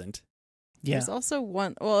he doesn't. Yeah. there's also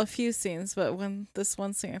a few scenes, but this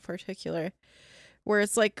one scene in particular where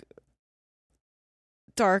it's like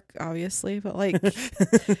dark, obviously, but like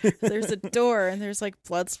there's a door and there's like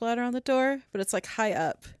blood splatter on the door, but it's like high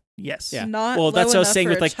up. Yes. Yeah. Not Well, that's low what I was enough saying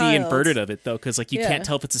for with a like the child. inverted of it, though, because like you Yeah. can't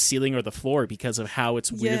tell if it's a ceiling or the floor because of how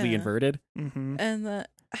it's weirdly Yeah. inverted. Mm-hmm. And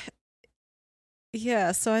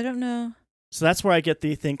so I don't know. So that's where I get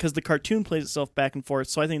the thing, because the cartoon plays itself back and forth.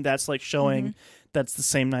 So I think that's like showing that's the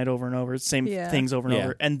same night over and over, same Yeah. things over and Yeah.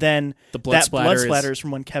 over. And then The blood that blood splatter splatter is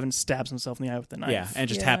from when Kevin stabs himself in the eye with the knife. Yeah, and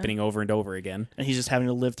just Yeah. happening over and over again, And he's just having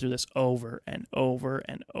to live through this over and over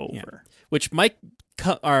and over. which might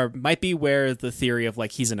be where the theory of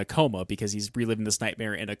like he's in a coma because he's reliving this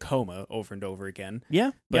nightmare in a coma over and over again.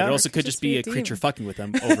 Yeah. But yeah. it also Or could just be a creature fucking with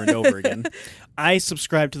him over and over again. I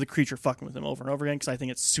subscribe to the creature fucking with him over and over again because I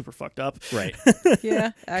think it's super fucked up. Right.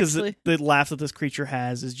 Yeah, Because actually. the laugh that this creature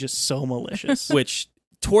has is just so malicious. Which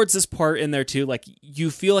towards this part in there too, like you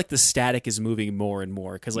feel like the static is moving more and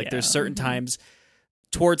more because like there's Yeah. certain times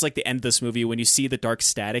towards like the end of this movie when you see the dark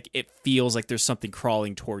static, it feels like there's something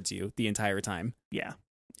crawling towards you the entire time. Yeah,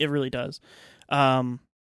 it really does.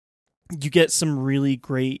 You get some really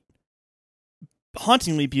great,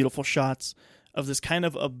 hauntingly beautiful shots of this kind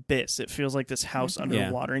of abyss. It feels like this house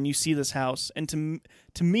underwater, and you see this house. And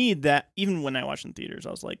to me, that even when I watched in theaters,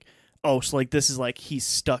 I was like, oh, so like this is like he's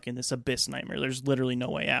stuck in this abyss nightmare. There's literally no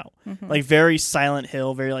way out. Like very Silent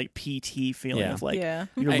Hill, very like PT feeling Yeah. of like Yeah.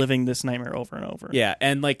 you're living this nightmare over and over. Yeah,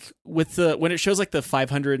 and like with when it shows like the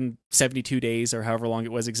 572 days or however long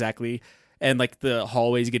it was exactly, and like the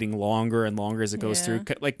hallways getting longer and longer as it goes Yeah.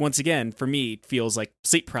 through. Like once again, for me, it feels like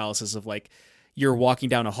sleep paralysis of like you're walking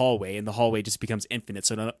down a hallway and the hallway just becomes infinite.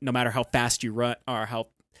 So no matter how fast you run or how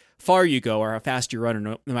far you go or how fast you run or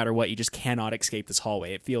no matter what, you just cannot escape this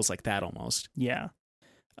hallway. It feels like that almost. Yeah.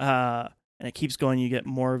 And it keeps going. You get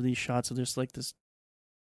more of these shots of just like this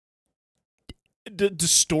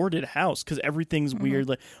distorted house because everything's weird.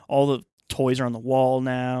 Like all the toys are on the wall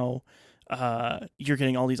now. You're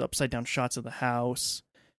getting all these upside down shots of the house.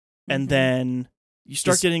 And then you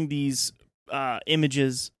start getting these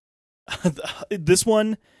images. This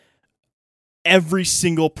one, every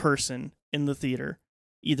single person in the theater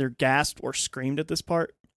either gasped or screamed at this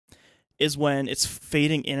part, is when it's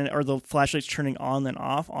fading in or the flashlight's turning on and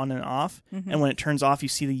off. And when it turns off, you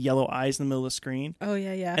see the yellow eyes in the middle of the screen. Oh,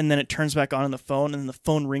 yeah. And then it turns back on the phone, and then the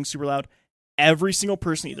phone rings super loud. Every single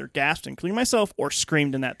person either gasped, including myself, or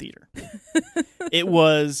screamed in that theater. It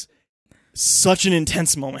was such an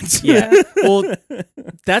intense moment. Yeah. Well,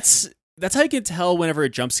 that's how you can tell whenever a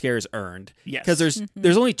jump scare is earned. Yes. Because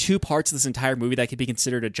there's only two parts of this entire movie that could be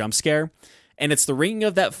considered a jump scare, and it's the ringing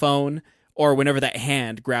of that phone or whenever that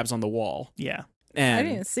hand grabs on the wall. Yeah. And I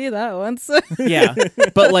didn't see that once. yeah,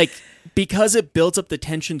 but like because it builds up the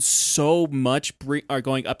tension so much, are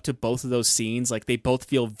going up to both of those scenes. Like they both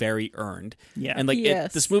feel very earned. Yeah. And like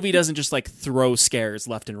Yes. this movie doesn't just like throw scares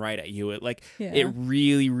left and right at you. It like it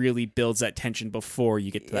really, really builds that tension before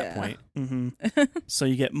you get to that point. Mm-hmm. So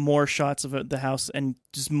you get more shots of the house and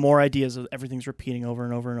just more ideas of everything's repeating over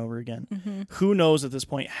and over and over again. Who knows at this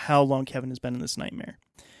point how long Kevin has been in this nightmare?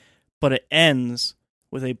 But it ends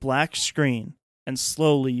with a black screen, and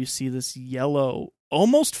slowly you see this yellow,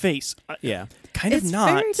 almost face. Yeah, Kind it's of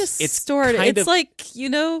not. very distorted. kind It's of- like,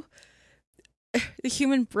 the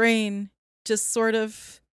human brain just sort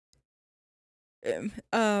of,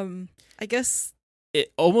 I guess.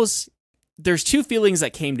 it almost. There's two feelings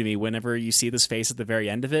that came to me whenever you see this face at the very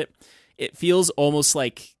end of it. It feels almost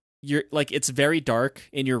like you're like it's very dark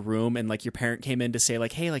in your room, and like your parent came in to say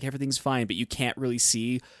like, "Hey, like everything's fine," but you can't really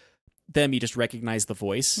see them, you just recognize the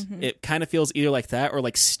voice. Mhm. It kind of feels either like that or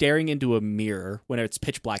like staring into a mirror when it's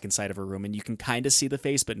pitch black inside of a room and you can kind of see the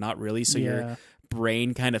face, but not really. So your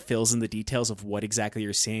brain kind of fills in the details of what exactly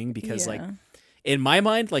you're seeing because like in my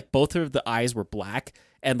mind, like both of the eyes were black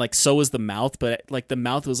and like so was the mouth, but like the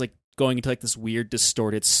mouth was like going into like this weird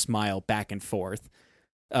distorted smile back and forth.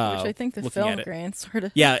 Which I think the film grain sort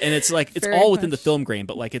of. Yeah, and it's like it's very all within the much- film grain,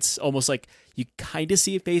 but like it's almost like you kind of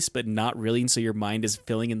see a face, but not really, and so your mind is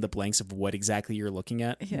filling in the blanks of what exactly you're looking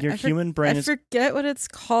at. Yeah, Your human brain I is forget what it's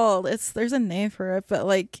called. There's a name for it, but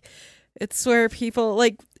like it's where people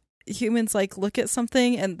like humans like look at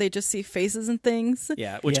something and they just see faces and things.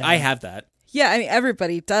 Yeah, which Yeah. I have that. Yeah, I mean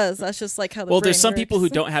everybody does. That's just like how the Well, brain there's some people who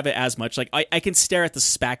works. don't have it as much. Like I can stare at the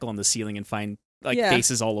spackle on the ceiling and find like Yeah.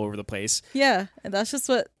 faces all over the place. Yeah, and that's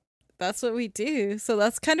what we do. So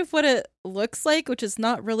that's kind of what it looks like, which is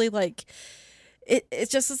not really like it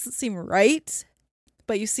just doesn't seem right.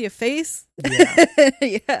 But you see a face. Yeah.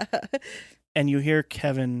 Yeah. and you hear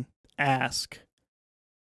Kevin ask,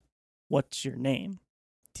 "What's your name?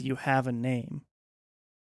 Do you have a name?"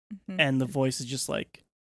 Mhm. And the voice is just like,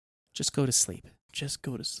 Just go to sleep. "Just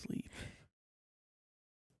go to sleep."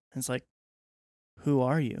 And it's like, "Who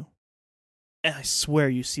are you?" And I swear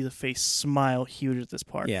you see the face smile huge at this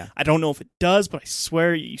part. Yeah, I don't know if it does, but I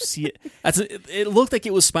swear you see it. it looked like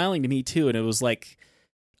it was smiling to me too, and it was like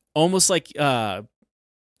almost like the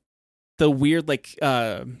weird like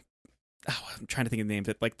I'm trying to think of the name of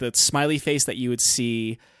it, like the smiley face that you would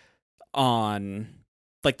see on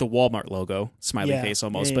like the Walmart logo smiley Yeah. face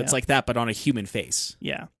almost, Yeah, but yeah. it's like that, but on a human face.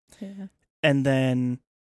 Yeah. Yeah. And then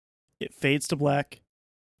it fades to black.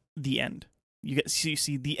 The end. You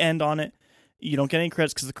see the end on it. You don't get any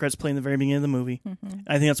credits because the credits play in the very beginning of the movie. Mhm.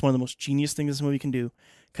 I think that's one of the most genius things this movie can do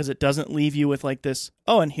because it doesn't leave you with like this,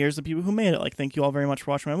 oh, and here's the people who made it. Like, thank you all very much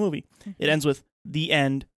for watching my movie. It ends with the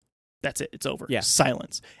end. That's it. It's over. Yeah.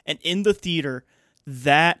 Silence. And in the theater,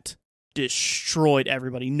 that destroyed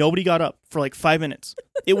everybody. Nobody got up for like 5 minutes.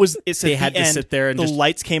 It said They had the to end. sit there and The just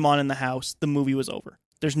lights came on in the house. The movie was over.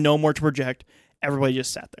 There's no more to project. Everybody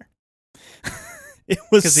just sat there. It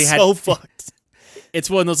was 'Cause they had- so fucked. it's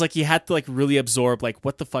one of those like you had to like really absorb like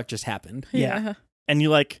what the fuck just happened. Yeah. And you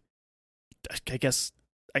like, I guess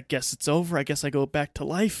it's over. I guess I go back to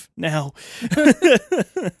life now.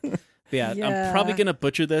 Yeah, Yeah. I'm probably gonna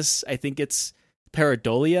butcher this. I think it's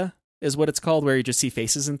pareidolia is what it's called, where you just see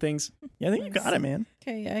faces and things. Yeah, I think you got it, man.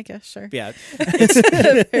 Okay, yeah, I guess sure. Yeah,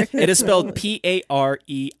 it is spelled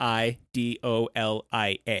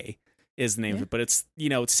Pareidolia is the name of it, but it's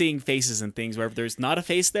it's seeing faces and things where there's not a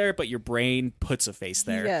face there, but your brain puts a face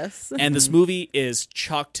there. Yes. And this movie is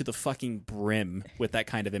chocked to the fucking brim with that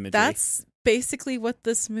kind of imagery. That's basically what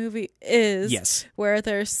this movie is. yes, Where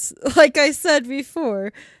there's, like I said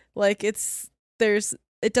before, like it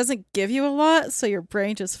doesn't give you a lot, so your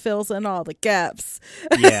brain just fills in all the gaps.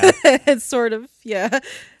 yeah. It's sort of, yeah.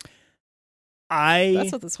 That's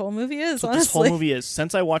That's what this whole movie is, what honestly. this whole movie is.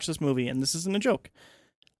 Since I watched this movie, and this isn't a joke,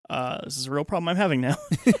 this is a real problem I'm having now.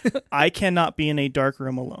 I cannot be in a dark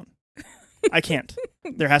room alone. I can't.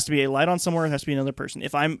 There has to be a light on somewhere. There has to be another person.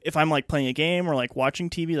 If I'm like playing a game or like watching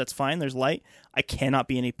TV, that's fine. There's light. I cannot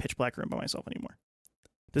be in a pitch black room by myself anymore.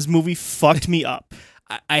 This movie fucked me up.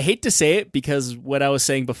 I hate to say it because what I was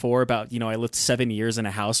saying before about, I lived 7 years in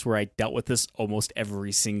a house where I dealt with this almost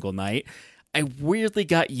every single night. I weirdly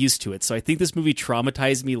got used to it. So I think this movie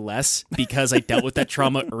traumatized me less because I dealt with that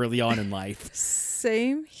trauma early on in life.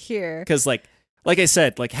 Same here. Because like I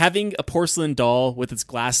said, like having a porcelain doll with its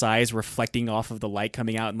glass eyes reflecting off of the light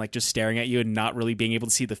coming out and like just staring at you and not really being able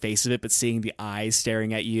to see the face of it, but seeing the eyes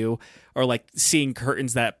staring at you, or like seeing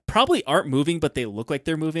curtains that probably aren't moving, but they look like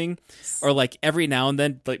they're moving, or like every now and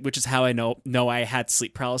then, like, which is how I know I had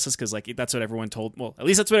sleep paralysis. Cause like, that's what everyone told, well, at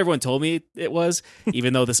least that's what everyone told me it was,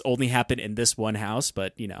 even though this only happened in this one house,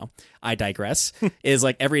 but I digress, is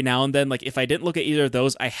like every now and then, like if I didn't look at either of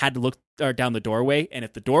those, I had to look down the doorway. And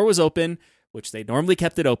if the door was open, which they normally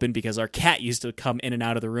kept it open because our cat used to come in and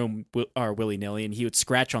out of the room willy-nilly, and he would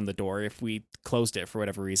scratch on the door if we closed it for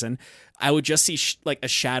whatever reason, I would just see like a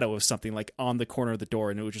shadow of something like on the corner of the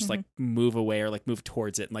door, and it would just like move away or like move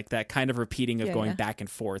towards it. And like that kind of repeating of going back and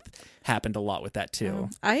forth happened a lot with that too.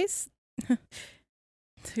 To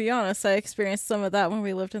be honest, I experienced some of that when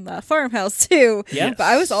we lived in that farmhouse too. Yeah. But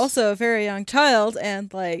I was also a very young child,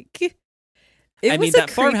 and like... I mean, that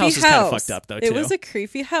farmhouse is kind of fucked up, though, too. It was a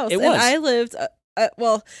creepy house. It and was. I lived,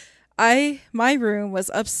 my room was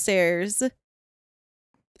upstairs,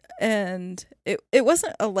 and it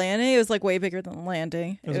wasn't a landing. It was like way bigger than a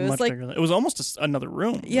landing. It was much like, bigger. It was almost another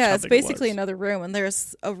room. yeah, That's it's how big it basically was. another room, and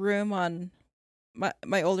there's a room on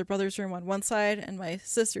my older brother's room on one side and my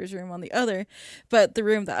sister's room on the other. But the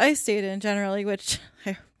room that I stayed in generally, which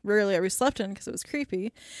I rarely ever slept in because it was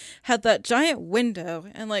creepy, had that giant window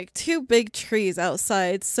and like 2 big trees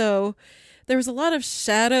outside. So there was a lot of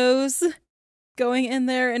shadows going in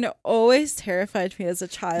there, and it always terrified me as a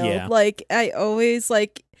child. Yeah. Like I always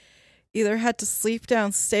like either had to sleep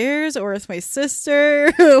downstairs or with my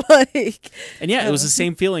sister. Like, And yeah, it was the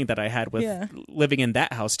same feeling that I had with living in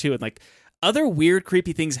that house too. And like other weird,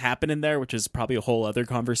 creepy things happen in there, which is probably a whole other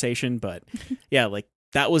conversation. But yeah, like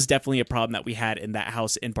that was definitely a problem that we had in that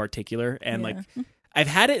house in particular. And like I've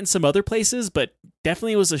had it in some other places, but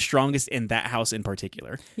definitely was the strongest in that house in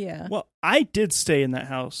particular. Yeah. Well, I did stay in that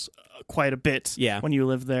house quite a bit. Yeah. When you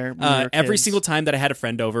lived there. When we were Every kids. single time that I had a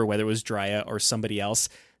friend over, whether it was Drya or somebody else,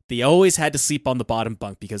 they always had to sleep on the bottom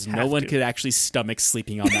bunk because no one could actually stomach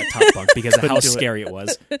sleeping on that top bunk because of how scary it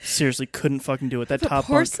was. Seriously, couldn't fucking do it. That But top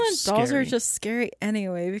porcelain bunk dolls scary. are just scary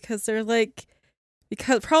anyway because they're like,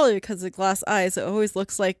 probably because of glass eyes, it always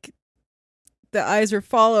looks like the eyes are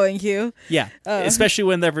following you. Yeah, especially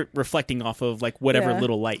when they're reflecting off of like whatever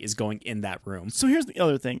little light is going in that room. So here's the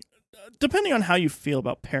other thing. Depending on how you feel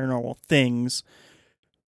about paranormal things,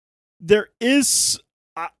 there is...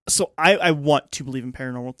 so I want to believe in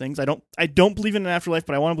paranormal things. I don't believe in an afterlife,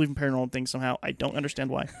 but I want to believe in paranormal things somehow. I don't understand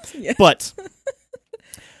why. Yeah. But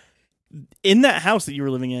in that house that you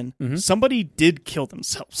were living in, somebody did kill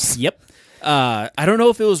themselves. Yep. I don't know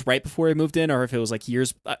if it was right before I moved in or if it was like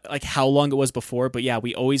years, like how long it was before. But yeah,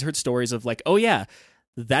 we always heard stories of like, oh yeah,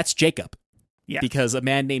 that's Jacob. Yeah. Because a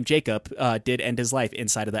man named Jacob did end his life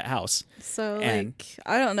inside of that house. So, And- like,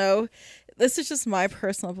 I don't know. This is just my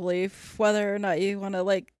personal belief, whether or not you want to,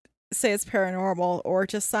 like, say it's paranormal or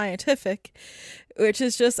just scientific, which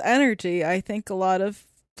is just energy. I think a lot of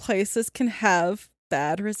places can have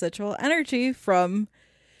bad residual energy from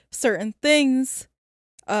certain things.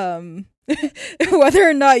 Whether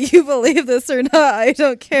or not you believe this or not, I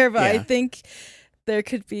don't care, but I think there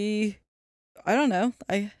could be, I don't know,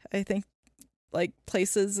 I think, like,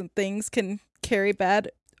 places and things can carry bad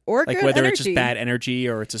or Like good whether energy. it's just bad energy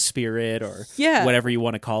or it's a spirit or Yeah. whatever you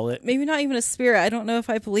want to call it. Maybe not even a spirit. I don't know if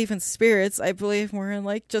I believe in spirits. I believe more in,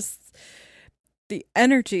 like, just the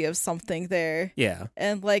energy of something there. Yeah.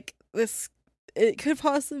 And, like, this, it could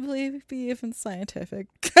possibly be even scientific.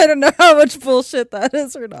 I don't know how much bullshit that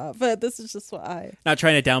is or not, but this is just what I... Not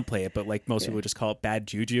trying to downplay it, but like most people would just call it bad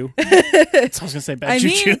juju. I was going to say bad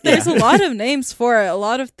juju. mean, there's a lot of names for it. A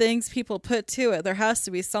lot of things people put to it. There has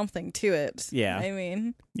to be something to it. Yeah. I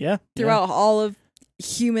mean, Yeah. throughout all of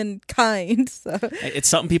humankind. So It's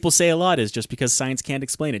something people say a lot is just because science can't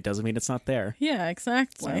explain it doesn't mean it's not there. yeah,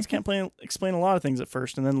 exactly. Science can't explain a lot of things at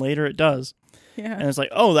first, and then later it does. Yeah. And it's like,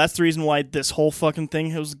 oh, that's the reason why this whole fucking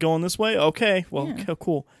thing was going this way? Okay, well, Yeah. okay,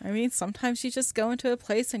 cool. I mean, sometimes you just go into a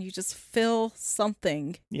place and you just feel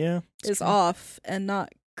something Yeah. is true. off and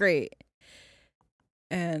not great.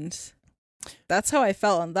 And that's how I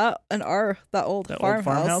felt in that old That farmhouse. old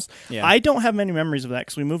farmhouse. Yeah. I don't have many memories of that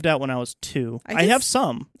because we moved out when I was 2. I have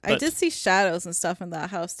some. I but did see shadows and stuff in that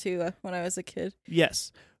house too when I was a kid.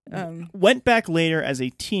 Yes. Um, Went back later as a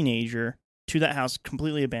teenager to that house,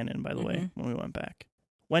 completely abandoned, by the way, Mhm. when we went back.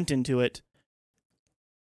 Went into it.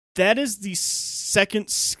 That is the second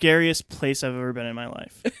scariest place I've ever been in my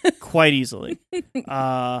life. Quite easily.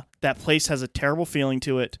 That place has a terrible feeling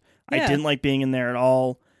to it. I Yeah. didn't like being in there at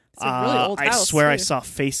all. It's a really old I house, swear I too. saw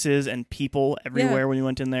faces and people everywhere when we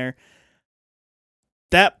went in there.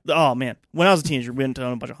 That, oh man, when I was a teenager, we went to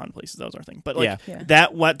a bunch of haunted places. That was our thing. But like Yeah.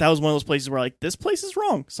 that was one of those places where like this place is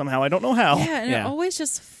wrong somehow. I don't know how. Yeah, and Yeah. it always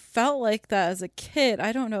just felt like that as a kid.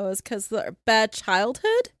 I don't know, it's because the bad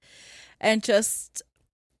childhood and just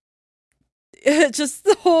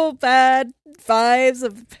the whole bad vibes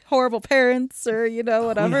of horrible parents or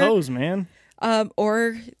whatever. Who knows, man?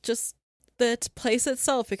 Or just the place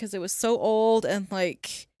itself because it was so old and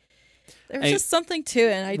like there was just something to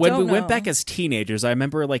it. And I when don't we know. went back as teenagers, I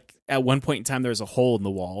remember like at one point in time there was a hole in the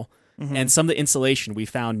wall, Mhm. and some of the insulation we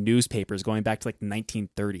found newspapers going back to like the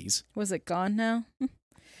 1930s. Was it gone now?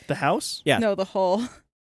 The house? Yeah. No, the hole.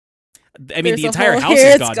 I mean, There's the a entire hole house here,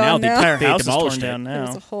 is it's gone gone now. now. Entire They house is torn demolished down it. There's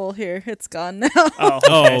now. a hole here. It's gone now. Oh,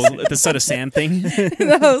 Oh, okay. the Son of Sand thing.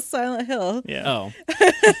 No, Silent Hill. Yeah. Oh,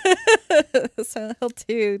 Silent Hill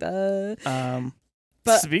 2.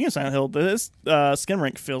 But- Speaking of Silent Hill, this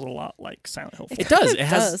Skinamarink feels a lot like Silent Hill 4. it does. It It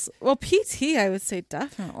has. does. Well, PT, I would say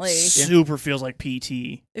definitely. Super feels like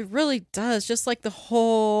PT. It really does. Just like the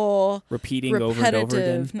whole Repeating over and over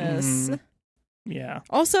again. repetitiveness. Mhm. Yeah.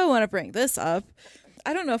 Also, I want to bring this up.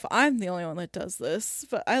 I don't know if I'm the only one that does this,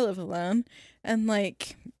 but I live alone. And,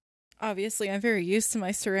 like, Obviously, I'm very used to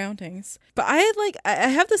my surroundings. But I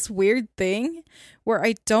have this weird thing where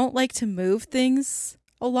I don't like to move things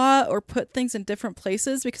a lot or put things in different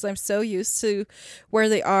places because I'm so used to where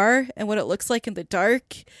they are and what it looks like in the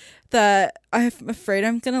dark that I'm afraid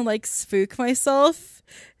I'm gonna like spook myself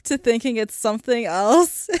to thinking it's something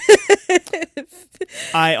else.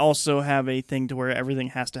 I also have a thing to where everything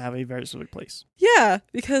has to have a very specific place. Yeah,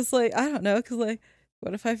 because like I don't know, because like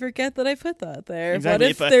what if I forget that I put that there? Exactly.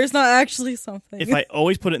 What if there's not actually something? If I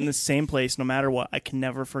always put it in the same place, no matter what, I can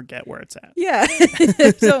never forget where it's at. Yeah,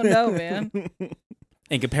 I don't know, man.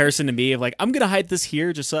 In comparison to me, of like, I'm going to hide this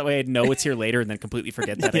here just so that way I know it's here later and then completely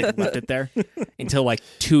forget that I left it there until like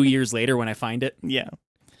 2 years later when I find it. Yeah.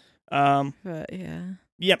 But yeah.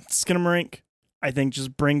 Yep, Skinamarink, I think,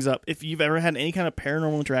 just brings up, if you've ever had any kind of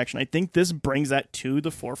paranormal interaction, I think this brings that to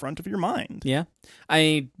the forefront of your mind. Yeah.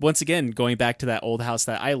 Once again, going back to that old house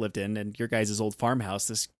that I lived in and your guys' old farmhouse,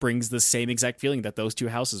 this brings the same exact feeling that those two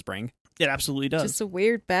houses bring. It absolutely does. Just a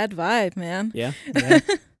weird, bad vibe, man. Yeah. Yeah.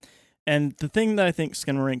 And the thing that I think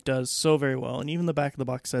Skinamarink does so very well, and even the back of the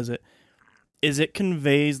box says it, is it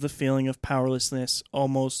conveys the feeling of powerlessness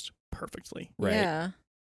almost perfectly. Right. Yeah.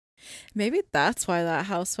 Maybe that's why that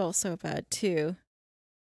house felt so bad, too.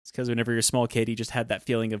 It's because whenever you're a small kid, you just had that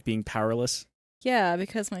feeling of being powerless. Yeah,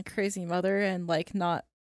 because my crazy mother and, like, not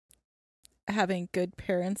having good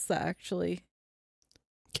parents that actually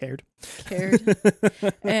Cared.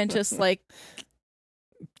 and just, like...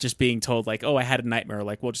 Just being told, like, oh, I had a nightmare.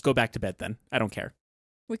 Like, well, just go back to bed then. I don't care.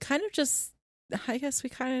 We kind of just... I guess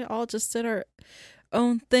we kind of all just did our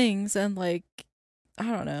own things and, like, I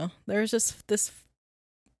don't know. There was just this...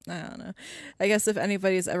 I don't know. I guess if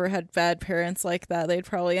anybody's ever had bad parents like that, they'd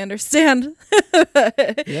probably understand.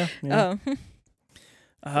 Yeah.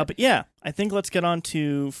 But yeah, I think let's get on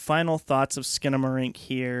to final thoughts of Skinamarink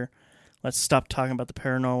here. Let's stop talking about the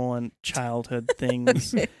paranormal and childhood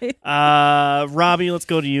things. Robbie, let's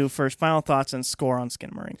go to you first. Final thoughts and score on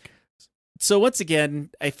Skinamarink. So once again,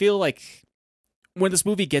 I feel like when this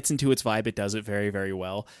movie gets into its vibe, it does it very, very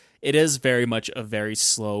well. It is very much a very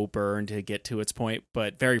slow burn to get to its point,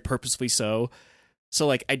 but very purposefully so. So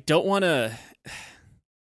like, I don't want to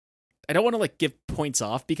like give points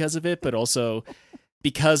off because of it, but also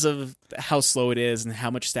because of how slow it is and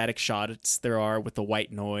how much static shots there are with the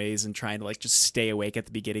white noise and trying to like just stay awake at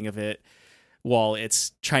the beginning of it while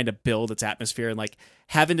it's trying to build its atmosphere and like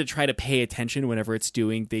having to try to pay attention whenever it's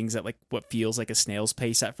doing things at like what feels like a snail's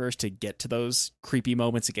pace at first to get to those creepy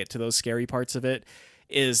moments, to get to those scary parts of it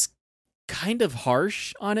is kind of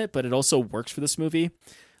harsh on it, but it also works for this movie.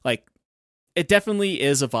 Like, it definitely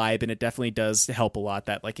is a vibe and it definitely does help a lot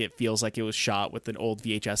that like it feels like it was shot with an old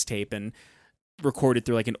VHS tape and recorded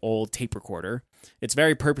through like an old tape recorder. It's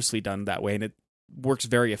very purposely done that way and it works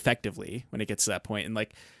very effectively when it gets to that point. And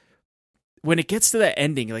like when it gets to that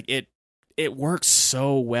ending, like it works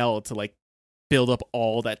so well to like build up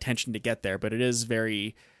all that tension to get there, but it is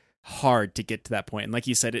very hard to get to that point. And like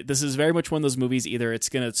you said, this is very much one of those movies, either it's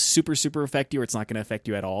going to super affect you or it's not going to affect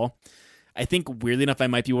you at all. I think weirdly enough, I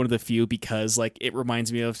might be one of the few because like it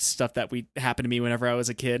reminds me of stuff that happened to me whenever I was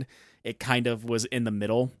a kid. It kind of was in the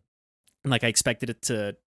middle. And like I expected it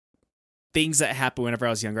to, things that happened whenever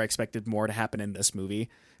I was younger, I expected more to happen in this movie,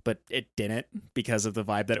 but it didn't because of the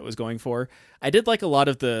vibe that it was going for. I did like a lot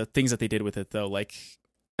of the things that they did with it though. Like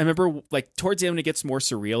I remember like towards the end when it gets more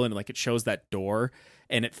surreal and like it shows that door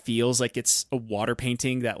and it feels like it's a water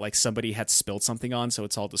painting that like somebody had spilled something on, so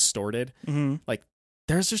it's all distorted. Mm-hmm. Like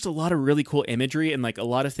there's just a lot of really cool imagery and like a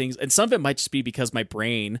lot of things, and some of it might just be because my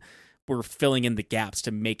brain were filling in the gaps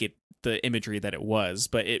to make it the imagery that it was,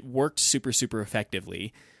 but it worked super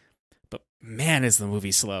effectively. But man, is the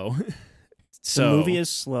movie slow. So the movie is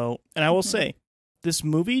slow, and I will say this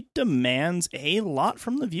movie demands a lot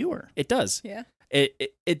from the viewer. It does. Yeah.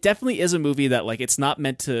 It definitely is a movie that like it's not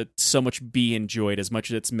meant to so much be enjoyed as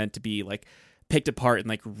much as it's meant to be like picked apart and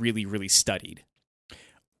like really studied.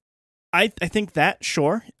 I think that,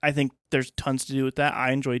 sure. I think there's tons to do with that.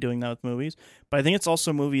 I enjoy doing that with movies, but I think it's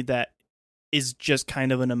also a movie that is just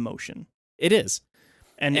kind of an emotion. It is.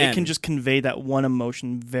 And it can just convey that one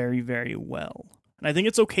emotion very, very well. And I think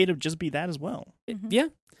it's okay to just be that as well. Yeah.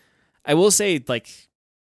 I will say, like,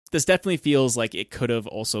 this definitely feels like it could have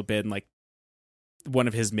also been like one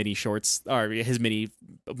of his mini shorts or his mini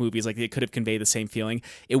movies. Like it could have conveyed the same feeling.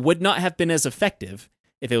 It would not have been as effective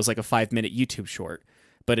if it was like a 5-minute YouTube short,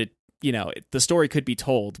 but it, you know, the story could be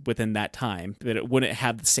told within that time, but it wouldn't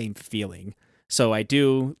have the same feeling. So I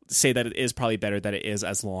do say that it is probably better that it is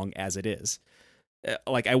as long as it is.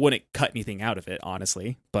 Like I wouldn't cut anything out of it,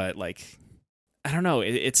 honestly, but like, I don't know.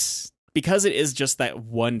 It's because it is just that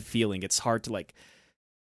one feeling. It's hard to like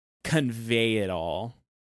convey it all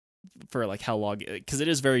for like how long, because it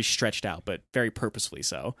is very stretched out, but very purposefully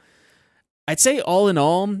so. I'd say all in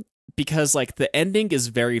all, because like the ending is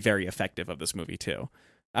very, very effective of this movie too.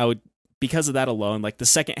 Because of that alone, like the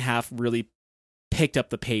second half really picked up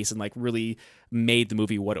the pace and like really made the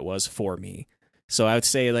movie what it was for me. So I would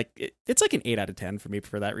say like it's like an 8 out of 10 for me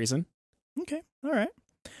for that reason. Okay. All right.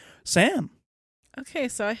 Sam. Okay,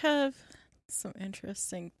 so I have some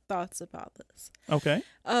interesting thoughts about this. Okay.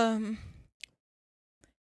 I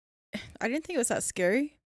didn't think it was that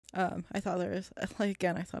scary. I thought there was, like,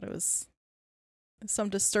 again, I thought it was some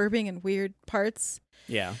disturbing and weird parts.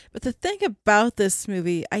 Yeah. But the thing about this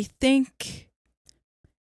movie, I think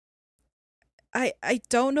I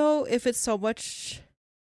don't know if it's so much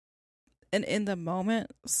an in the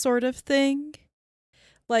moment sort of thing.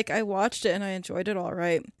 Like, I watched it and I enjoyed it all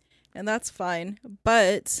right, and that's fine,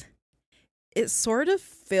 but it sort of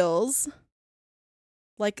feels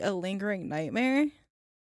like a lingering nightmare,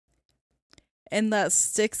 and that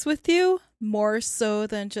sticks with you more so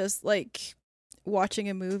than just like watching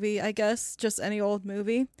a movie, I guess, just any old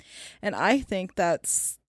movie. And I think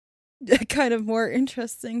that's kind of more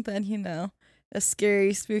interesting than, you know, a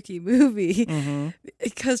scary, spooky movie. Mm-hmm.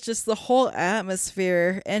 Because just the whole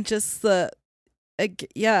atmosphere and just the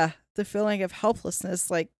feeling of helplessness,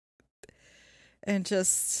 like, and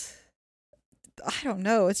just, I don't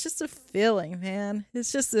know, it's just a feeling, man.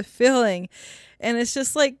 It's just a feeling, and it's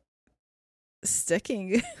just like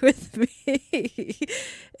sticking with me.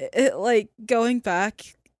 It, like, going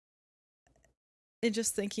back and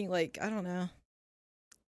just thinking, like, I don't know.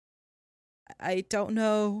 I don't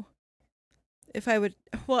know if I would,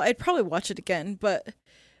 well, I'd probably watch it again, but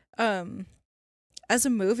as a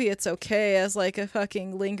movie, it's okay. As like a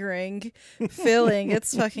fucking lingering feeling,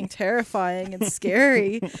 it's fucking terrifying and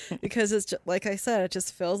scary, because it's just, like I said, it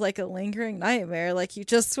just feels like a lingering nightmare. Like you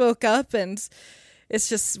just woke up and it's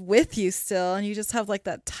just with you still, and you just have like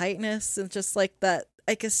that tightness and just like that,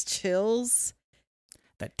 I guess, chills,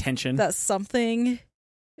 that tension, that something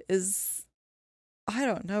is, I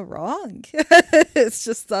don't know, wrong. It's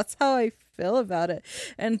just, that's how I feel about it.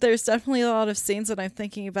 And there's definitely a lot of scenes that I'm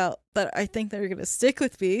thinking about that I think they're going to stick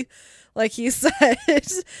with me. Like you said,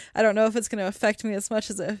 I don't know if it's going to affect me as much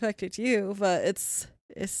as it affected you, but it's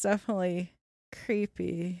definitely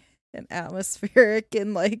creepy and atmospheric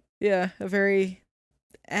and like, yeah, a very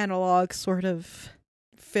analog sort of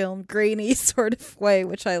film, grainy sort of way,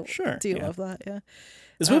 which I do love that. Yeah.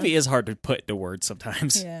 This movie is hard to put into words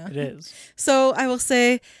sometimes. Yeah. It is. So I will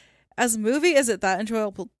say, as a movie, is it that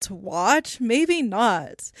enjoyable to watch? Maybe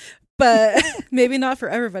not. But maybe not for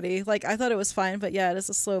everybody. Like, I thought it was fine, but yeah, it is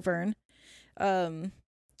a slow burn.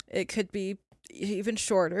 It could be even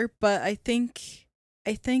shorter, but I think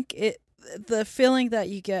the feeling that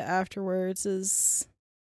you get afterwards is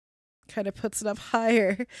kind of puts it up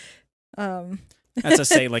higher. That's to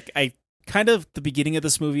say, like, I kind of, the beginning of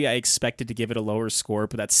this movie, I expected to give it a lower score,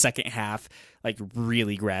 but that second half, like,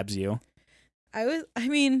 really grabs you. I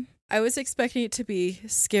was expecting it to be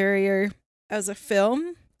scarier as a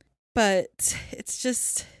film, but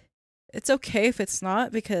it's okay if it's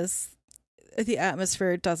not, because the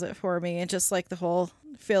atmosphere does it for me, and just like the whole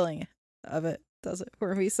feeling of it does it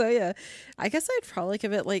for me. So yeah, I guess I'd probably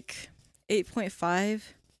give it like 8.5.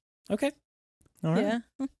 Okay. All right.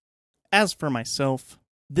 Yeah. As for myself,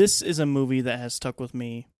 this is a movie that has stuck with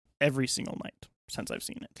me every single night since I've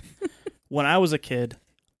seen it. When I was a kid,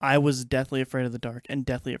 I was deathly afraid of the dark and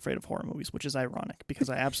deathly afraid of horror movies, which is ironic because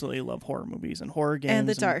I absolutely love horror movies and horror games. And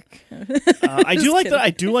the dark. I do like that. I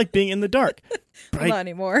do like being in the dark. But Not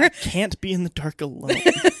anymore. I can't be in the dark alone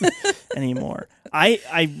anymore. I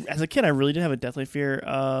as a kid, I really did have a deathly fear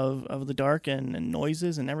of the dark and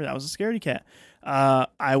noises and everything. I was a scaredy cat.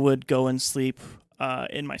 I would go and sleep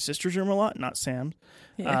in my sister's room a lot, not Sam's.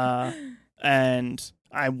 Yeah. And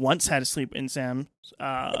I once had to sleep in Sam's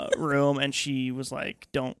room, and she was like,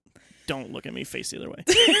 "Don't look at me, face the other way."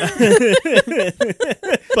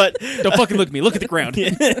 But don't fucking look at me. Look at the ground.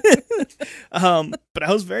 But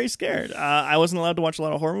I was very scared. I wasn't allowed to watch a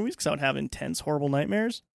lot of horror movies because I would have intense, horrible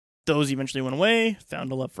nightmares. Those eventually went away.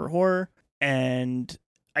 Found a love for horror, and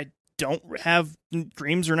I don't have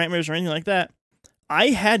dreams or nightmares or anything like that. I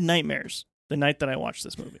had nightmares the night that I watched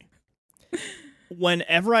this movie.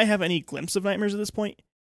 Whenever I have any glimpse of nightmares at this point,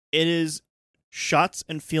 it is shots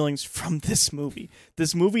and feelings from this movie.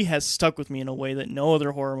 This movie has stuck with me in a way that no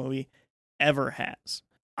other horror movie ever has.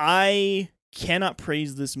 I cannot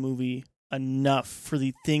praise this movie enough for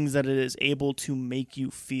the things that it is able to make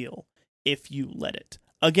you feel if you let it.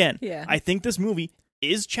 Again, Yeah. I think this movie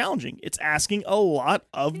is challenging. It's asking a lot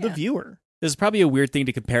of the viewer. This is probably a weird thing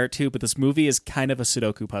to compare it to, but this movie is kind of a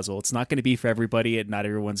Sudoku puzzle. It's not going to be for everybody, and not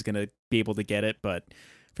everyone's going to be able to get it, but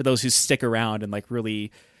for those who stick around and like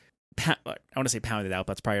really, I want to say pound it out,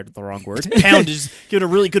 but that's probably the wrong word. Pound is give it a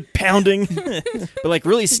really good pounding. But like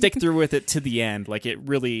really stick through with it to the end. Like it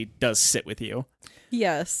really does sit with you.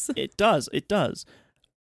 Yes. It does. It does.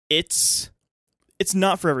 It's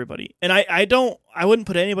not for everybody. And I wouldn't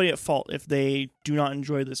put anybody at fault if they do not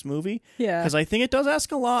enjoy this movie. Yeah. Because I think it does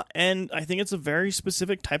ask a lot, and I think it's a very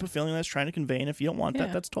specific type of feeling that's trying to convey, and if you don't want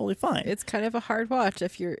that, that's totally fine. It's kind of a hard watch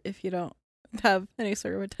if you don't have any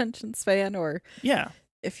sort of attention span, or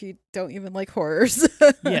if you don't even like horrors.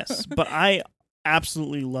 Yes, but I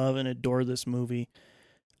absolutely love and adore this movie.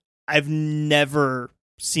 I've never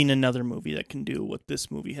seen another movie that can do what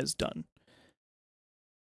this movie has done.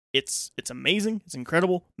 It's amazing. It's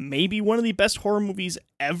incredible. Maybe one of the best horror movies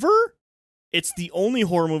ever. It's the only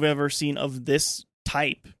horror movie I've ever seen of this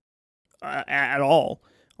type at all,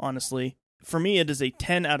 honestly. For me, it is a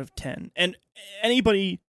 10 out of 10. And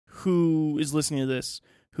anybody who is listening to this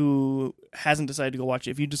who hasn't decided to go watch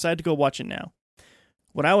it, if you decide to go watch it now,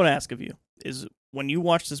 what I would ask of you is when you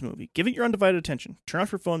watch this movie, give it your undivided attention. Turn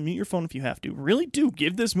off your phone, mute your phone if you have to. Really do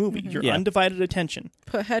give this movie your undivided attention.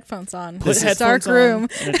 Put headphones on. Put headphones dark on room.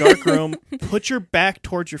 in a dark room. Put your back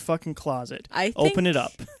towards your fucking closet. Open it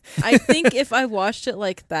up. I think if I watched it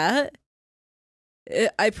like that,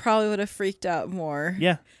 I probably would have freaked out more.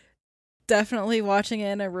 Yeah. Definitely watching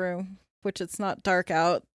it in a room, which it's not dark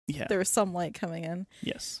out. Yeah. There was some light coming in.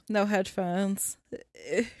 Yes. No headphones.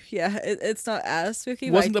 Yeah, it's not as spooky.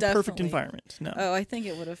 It wasn't the perfect environment. No. Oh, I think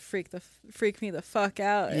it would have freaked me the fuck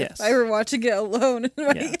out Yes. if I were watching it alone in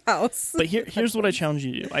my house. But here's what I challenge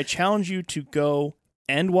you to do. I challenge you to go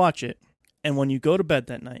and watch it, and when you go to bed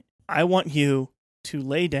that night, I want you to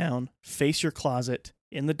lay down, face your closet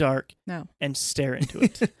in the dark, and stare into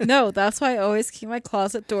it. No, that's why I always keep my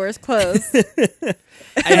closet doors closed.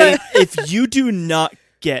 If you do not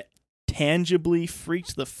get tangibly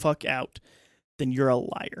freaked the fuck out, then you're a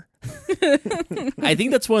liar. I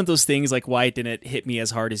think that's one of those things, like why it didn't hit me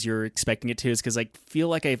as hard as you're expecting it to, is because I feel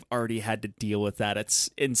like I've already had to deal with that.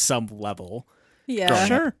 It's in some level. Yeah,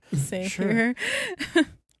 sure, same here.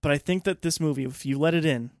 But I think that this movie, if you let it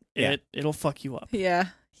in, it'll fuck you up. Yeah.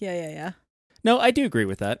 No, I do agree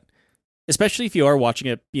with that. Especially if you are watching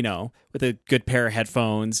it, with a good pair of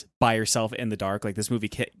headphones by yourself in the dark. Like this movie,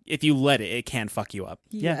 if you let it can fuck you up.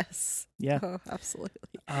 Yes. Yeah. Oh, absolutely.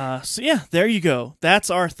 So yeah, there you go.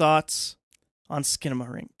 That's our thoughts on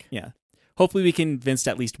Skinamarink. Yeah. Hopefully we convinced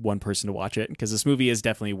at least one person to watch it, because this movie is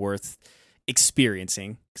definitely worth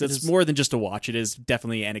experiencing. Because it's more than just a watch. It is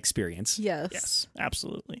definitely an experience. Yes,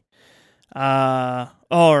 absolutely. All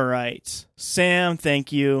right. Sam,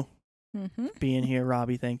 thank you. Being here.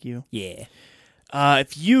 Robbie, thank you. Yeah.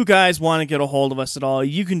 If you guys want to get a hold of us at all,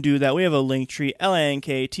 you can do that. We have a link tree,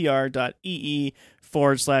 linktr.ee/LOIP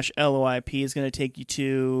is going to take you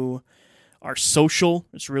to our social.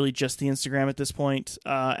 It's really just the Instagram at this point.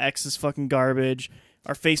 X is fucking garbage.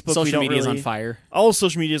 Our Facebook, social media is on fire. All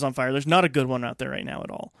social media is on fire. There's not a good one out there right now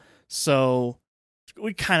at all. So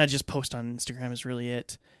we kind of just post on Instagram is really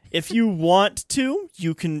it. If you want to,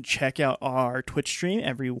 you can check out our Twitch stream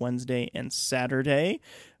every Wednesday and Saturday,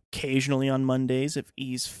 occasionally on Mondays if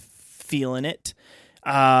he's feeling it.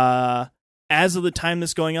 As of the time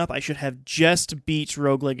this going up, I should have just beat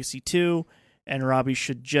Rogue Legacy 2, and Robbie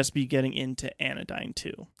should just be getting into Anodyne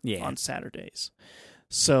 2 on Saturdays.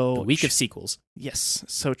 So the week of sequels. Yes.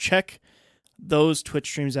 So check those Twitch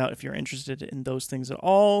streams out if you're interested in those things at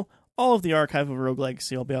all. All of the archive of Rogue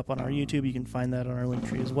Legacy will be up on our YouTube. You can find that on our link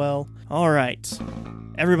tree as well. All right.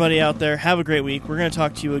 Everybody out there, have a great week. We're going to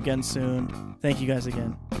talk to you again soon. Thank you guys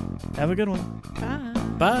again. Have a good one.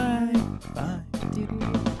 Bye. Bye.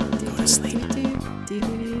 Go to sleep.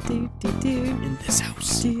 In this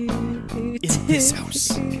house. In this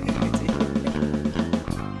house.